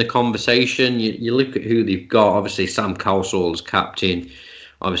being in the conversation. You look at who they've got. Obviously, Sam Cowsall as captain.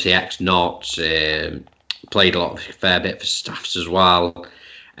 Obviously, ex-Notts. Played a fair bit for Staffs as well.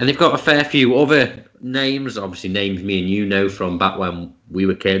 And they've got a fair few other names, obviously names me and you know from back when we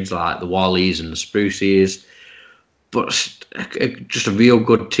were kids, like the Wallies and the Spruces. But just a real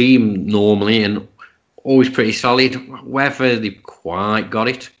good team normally, and always pretty solid. Whether they've quite got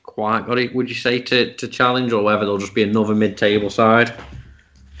it, would you say, to challenge, or whether they'll just be another mid-table side?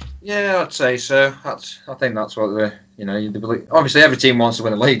 Yeah, I'd say so. I think that's what obviously every team wants to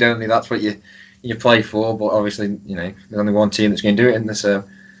win a league, don't they? That's what you play for. But obviously, there's only one team that's going to do it, isn't there? So.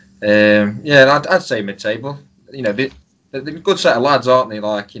 I'd say mid-table. They're a good set of lads, aren't they?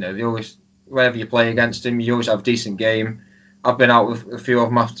 Like, they always, whenever you play against them, you always have a decent game. I've been out with a few of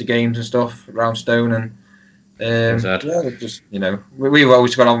them after games and stuff around Stone, and Yeah, just we've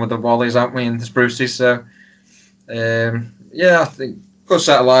always got on with the Wallies, haven't we, and the Spruces? So I think good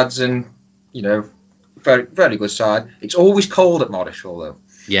set of lads, and very very good side. It's always cold at Morrisville though.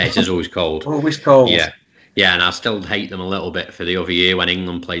 Yeah, it is always cold. Always cold. Yeah, and I still hate them a little bit for the other year when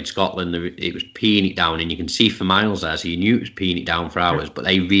England played Scotland. It was peeing it down, and you can see for miles there, so you knew it was peeing it down for hours. But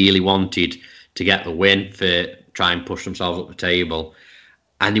they really wanted to get the win for try and push themselves up the table,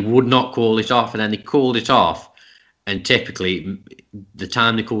 and they would not call it off. And then they called it off, and typically the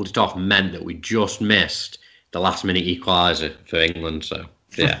time they called it off meant that we just missed the last minute equaliser for England. So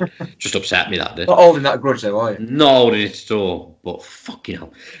yeah, just upset me that did. Not holding that grudge though, are you? Not holding it at all, but fucking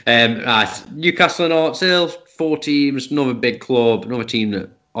hell. Right, Newcastle and Arts Hill, 4 teams, another big club, another team that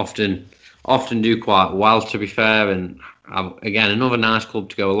often do quite well, to be fair, and again, another nice club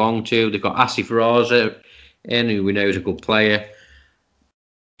to go along to. They've got Asi Faraza in, who we know is a good player.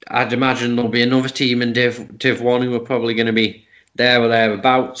 I'd imagine there'll be another team in Div 1 who are probably going to be there or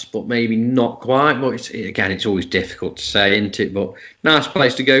thereabouts, but maybe not quite. But it's always difficult to say, isn't it? But nice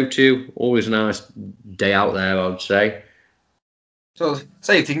place to go to. Always a nice day out there, I would say. So,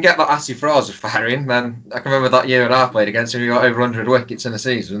 say if you can get that Asi Faraza firing, then I can remember that year when I played against him, he got over 100 wickets in a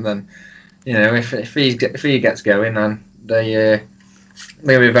season. Then, if he gets going, then they'll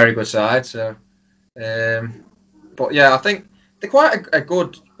be a very good side. So, but yeah, I think they're quite a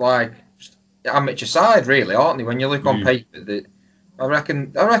good amateur side, really, aren't they? When you look on paper, I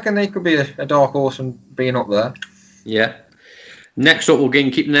reckon they could be a dark horse and being up there. Yeah. Next up, we'll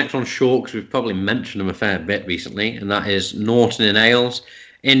keep the next one short because we've probably mentioned them a fair bit recently, and that is Norton and Ailes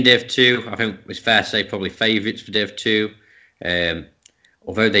in Div 2. I think it's fair to say probably favourites for Div 2.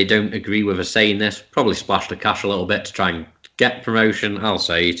 Although they don't agree with us saying this, probably splashed the cash a little bit to try and get promotion. I'll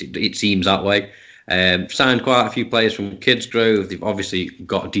say it seems that way. Signed quite a few players from Kidsgrove. They've obviously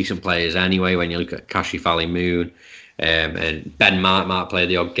got decent players anyway when you look at Kashi Fally Moon. And Ben might play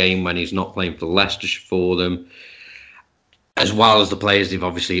the odd game when he's not playing for Leicestershire for them. As well as the players they've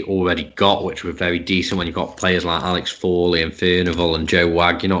obviously already got, which were very decent. When you've got players like Alex Fawley and Furnival and Joe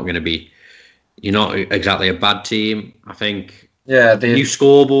Wagg, you're not exactly a bad team. I think. Yeah, the new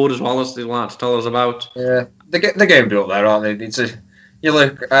scoreboard as well, as they like to tell us about. Yeah, they're getting built there, aren't they?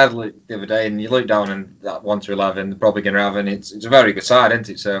 I had a look the other day, and you look down and that 1 to 11, they're probably going to have, and it's a very good side, isn't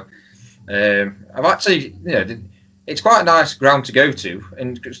it? So, I've actually, it's quite a nice ground to go to,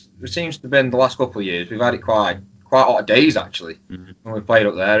 and it seems to have been the last couple of years we've had it quite a lot of days actually when we played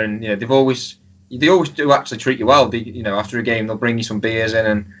up there, and they always do actually treat you well. After a game they'll bring you some beers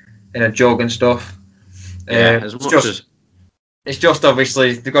in a jug and stuff. It's just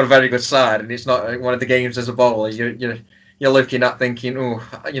obviously they've got a very good side, and it's not one of the games as a bowler you're looking at thinking,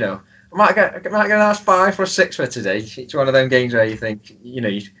 I might get a nice 5 or a 6 for today. It's one of them games where you think,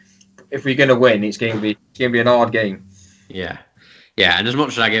 if we're going to win, it's going to be an hard game. Yeah, and as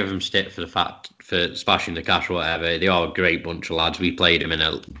much as I give them stick for splashing the cash or whatever, they are a great bunch of lads. We played them in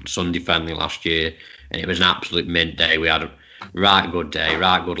a Sunday friendly last year, and it was an absolute mint day. We had a right good day,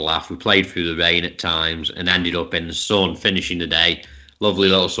 right good laugh. We played through the rain at times and ended up in the sun, finishing the day. Lovely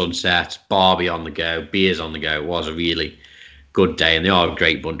little sunset, Barbie on the go, beers on the go. It was a really good day, and they are a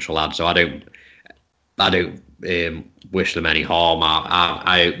great bunch of lads. So I don't wish them any harm.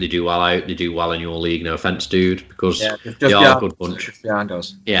 I hope they do well. I hope they do well in your league. No offence, dude, because they are a good bunch. Just behind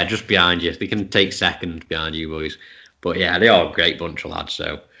us. Yeah, just behind you. They can take second behind you boys. But yeah, they are a great bunch of lads.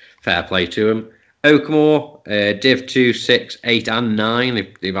 So fair play to them. Oakmore, Div 2, 6, 8 and 9.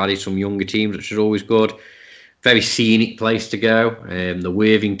 They've added some younger teams, which is always good. Very scenic place to go. The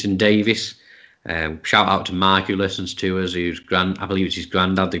Worthington Davis. Shout out to Mike who listens to us, I believe it's his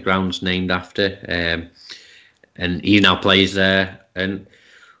granddad the ground's named after. And he now plays there. And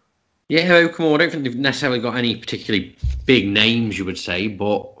yeah, Oakmore, I don't think they've necessarily got any particularly big names, you would say,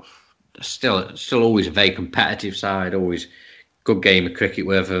 but still always a very competitive side, always good game of cricket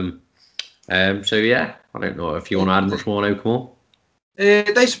with them. So yeah, I don't know if you want to add much more on Oakmore.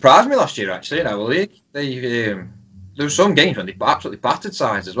 They surprised me last year, actually, in our league. There were some games when they absolutely battered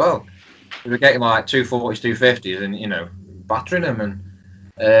sides as well. They were getting like 240s, 250s, and battering them.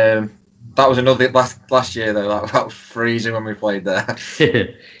 And that was another last year though. That was freezing when we played there. Yeah,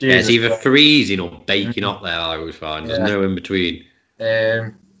 it's either freezing or baking up there. I always find there's no in between.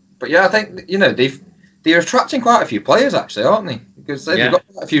 But yeah, I think they're attracting quite a few players actually, aren't they? Because they've got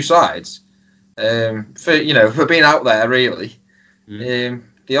quite a few sides. For being out there really.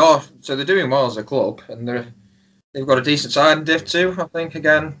 They are, so they're doing well as a club, and they've got a decent side in Div 2. I think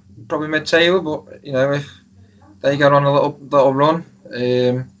again probably mid-table, but if they get on a little run,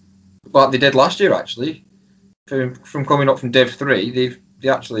 like they did last year actually, from coming up from Div 3, they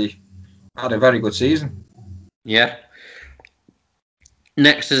actually had a very good season. Yeah.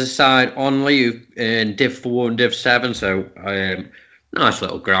 Next is a side Onley in Div 4 and Div 7, so nice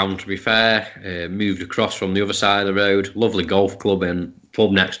little ground to be fair. Moved across from the other side of the road. Lovely golf club and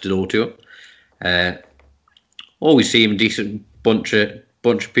pub next door to it. Always seem decent bunch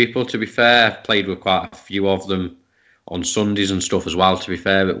of people, to be fair. I've played with quite a few of them on Sundays and stuff as well, to be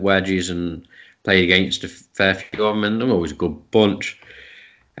fair, at wedges, and played against a fair few of them, and they're always a good bunch.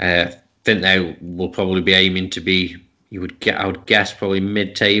 I think they will probably be aiming to be, I would guess, probably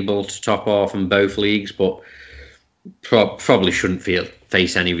mid-table to top half in both leagues, but probably shouldn't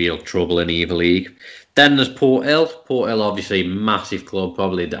face any real trouble in either league. Then there's Port Hill. Port Hill, obviously, massive club,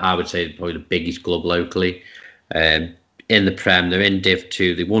 probably, I would say, probably the biggest club locally. In the Prem, they're in Div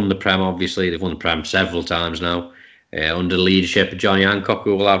 2. They won the Prem, obviously. They've won the Prem several times now, under the leadership of Johnny Hancock,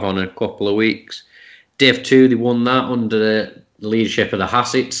 who we'll have on in a couple of weeks. Div 2, they won that under the leadership of the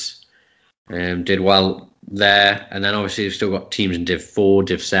Hassets. Did well there. And then, obviously, they've still got teams in Div 4,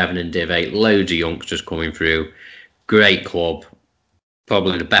 Div 7 and Div 8. Loads of youngsters coming through. Great club.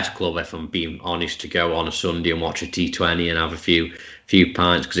 Probably the best club, if I'm being honest, to go on a Sunday and watch a T20 and have a few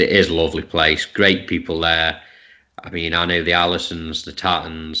pints, because it is a lovely place. Great people there. I mean, I know the Allisons, the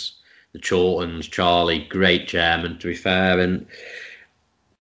Tattons, the Chortons, Charlie, great chairman, to be fair, and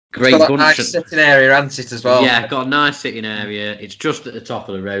great bunch. Nice sitting area, hasn't it, as well? Yeah, got a nice sitting area. It's just at the top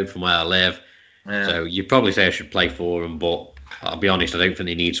of the road from where I live. Yeah. So you'd probably say I should play for them, but I'll be honest, I don't think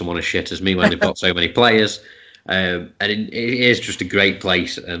they need someone as shit as me when they've got so many players. And it is just a great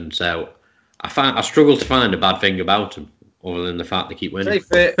place, and so I struggle to find a bad thing about them, other than the fact they keep winning.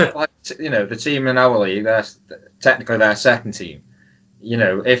 The team in our league, they're technically their second team.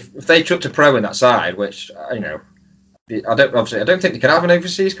 If they took to pro in that side, which I don't think they can have an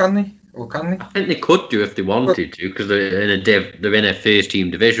overseas, can they? Or can they? I think they could do if they wanted to, because they're in a first team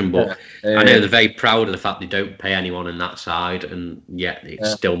division. But I know they're very proud of the fact they don't pay anyone in that side, and yet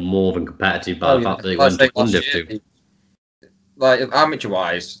it's still more than competitive by the fact that they went to Div 2. Like amateur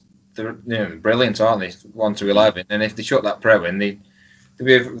wise, they're brilliant, aren't they? 1 to 11, and if they shut that pro in, they'd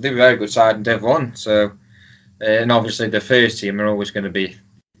be a very good side in Div 1. So, and obviously the first team are always going to be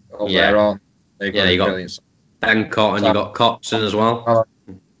up there on. They've got brilliant. Ben Cotton, you got Coxon as well.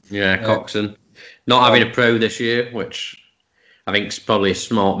 Coxon. Not having a pro this year, which I think is probably a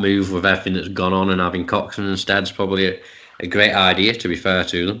smart move with everything that's gone on, and having Coxon instead is probably a great idea, to be fair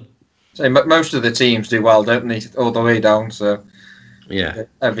to them. So most of the teams do well, don't they, all the way down? So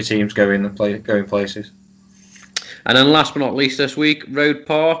every team's going places. And then last but not least this week, Road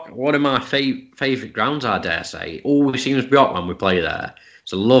Park, one of my favourite grounds, I dare say. It always seems to be hot when we play there.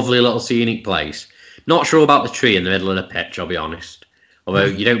 It's a lovely little scenic place. Not sure about the tree in the middle of the pitch, I'll be honest. Although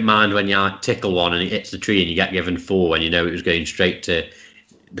you don't mind when you tickle one and it hits the tree and you get given 4 when you know it was going straight to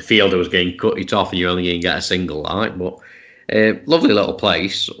the fielder was going to cut it off and you're only going to get a single, right? But lovely little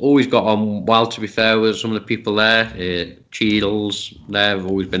place. Always got on well, to be fair, with some of the people there. Cheadles there have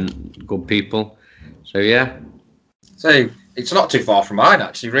always been good people. So, yeah. So, it's not too far from mine,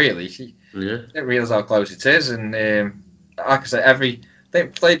 actually, really. I didn't realise how close it is. And like I said,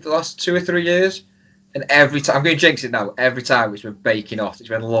 they've played the last 2 or 3 years. And every time, I'm going to jinx it now, every time it's been baking off. It's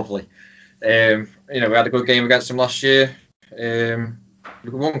been lovely. We had a good game against them last year. We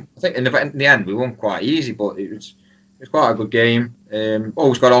won, I think in the end we won quite easy, but it was quite a good game.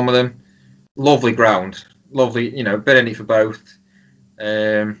 Always got on with them. Lovely ground. Lovely, bit in it for both.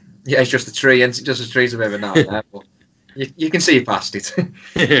 It's just a tree, and just a tree's a bit of a nightmare, but you can see past it.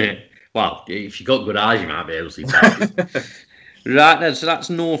 Well, if you've got good eyes, you might be able to see past it. Right then, so that's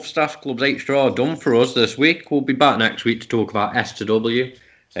North Staff Club's H Straw done for us this week. We'll be back next week to talk about S2W,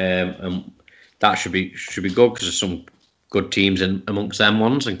 and that should be good because there's some good teams in amongst them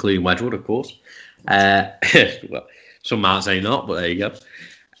ones, including Wedgwood, of course. Well, some might say not, but there you go.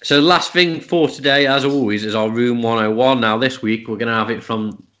 So the last thing for today, as always, is our Room 101. Now this week we're going to have it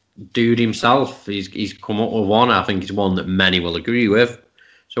from Dude himself. He's come up with one. I think it's one that many will agree with.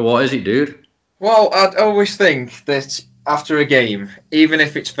 So what is it, Dude? Well, I'd always think that after a game, even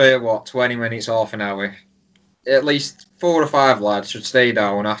if it's for 20 minutes, half an hour, at least 4 or 5 lads should stay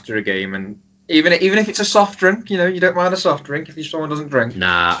down after a game, and even if it's a soft drink, you don't mind a soft drink if someone doesn't drink.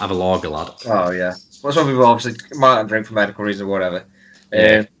 Nah, have a lager, lad. Oh yeah. Well, some people obviously might not drink for medical reasons or whatever,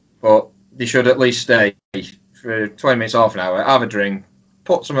 but they should at least stay for 20 minutes, half an hour, have a drink,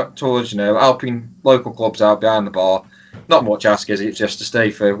 put some towards helping local clubs out behind the bar. Not much ask, is it? Just to stay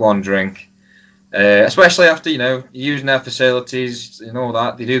for one drink. Especially after, using their facilities and all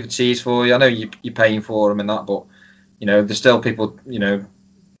that. They do the teas for you. I know you're paying for them and that, but, there's still people,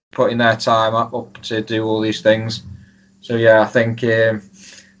 putting their time up to do all these things. So, yeah, I think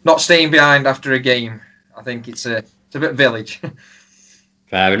not staying behind after a game, I think it's a bit village.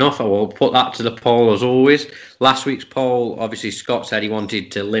 Fair enough. I will put that to the poll as always. Last week's poll, obviously, Scott said he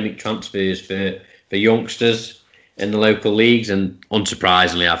wanted to limit transfers for youngsters in the local leagues, and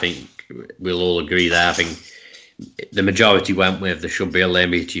unsurprisingly, I think we'll all agree there. I think the majority went with there should be a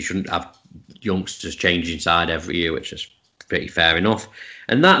limit. You shouldn't have youngsters changing side every year, which is pretty fair enough.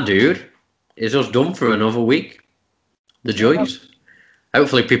 And that, dude, is us done for another week. The joys.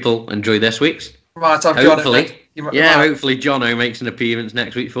 Hopefully, people enjoy this week's. Right, hopefully. Hopefully Jono makes an appearance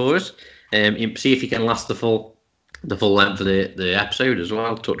next week for us. See if he can last the full length of the episode as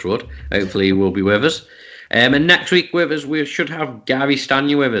well. Touch wood. Hopefully he will be with us. And next week with us, we should have Gary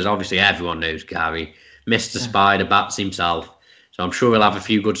Stanya with us. Obviously, everyone knows Gary, Mr. Spider Bats himself. So I'm sure he'll have a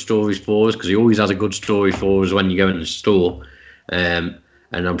few good stories for us because he always has a good story for us when you go in the store. And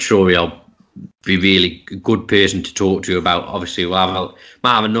I'm sure he'll be really good person to talk to about. Obviously, might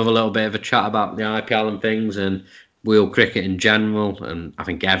have another little bit of a chat about the IPL and things and world cricket in general. And I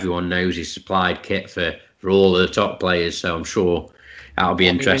think everyone knows he's supplied kit for all of the top players. So I'm sure that'll be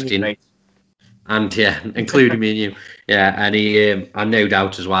interesting. And including me and you. Yeah, and and no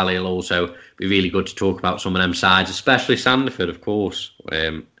doubt as well, he'll also be really good to talk about some of them sides, especially Sanderford, of course,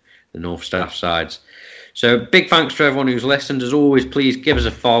 the North Staff sides. So big thanks to everyone who's listened. As always, please give us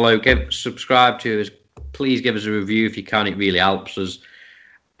a follow, subscribe to us. Please give us a review if you can. It really helps us.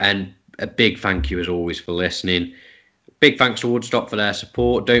 And a big thank you as always for listening. Big thanks to Woodstock for their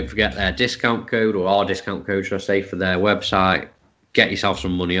support. Don't forget their discount code, or our discount code, should I say, for their website. Get yourself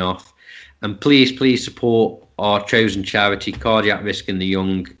some money off. And please support our chosen charity, Cardiac Risk in the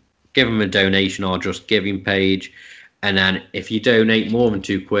Young. Give them a donation or Just Giving page. And then if you donate more than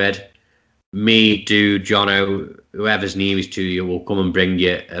 £2, me, Dude, Jono, whoever's nearest to you will come and bring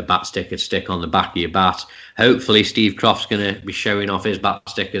you a bat sticker to stick on the back of your bat. Hopefully Steve Croft's going to be showing off his bat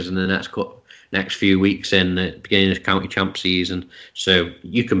stickers in the next few weeks in the beginning of County Champ season. So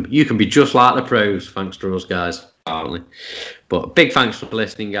you can be just like the pros, thanks to us guys, apparently. But big thanks for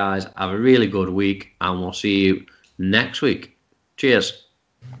listening, guys. Have a really good week, and we'll see you next week. Cheers.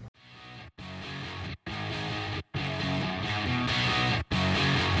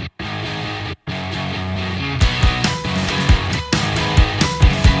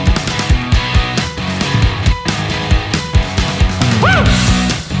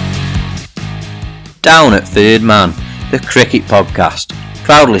 Down at Third Man, the cricket podcast,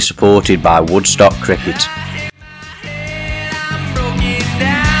 proudly supported by Woodstock Cricket.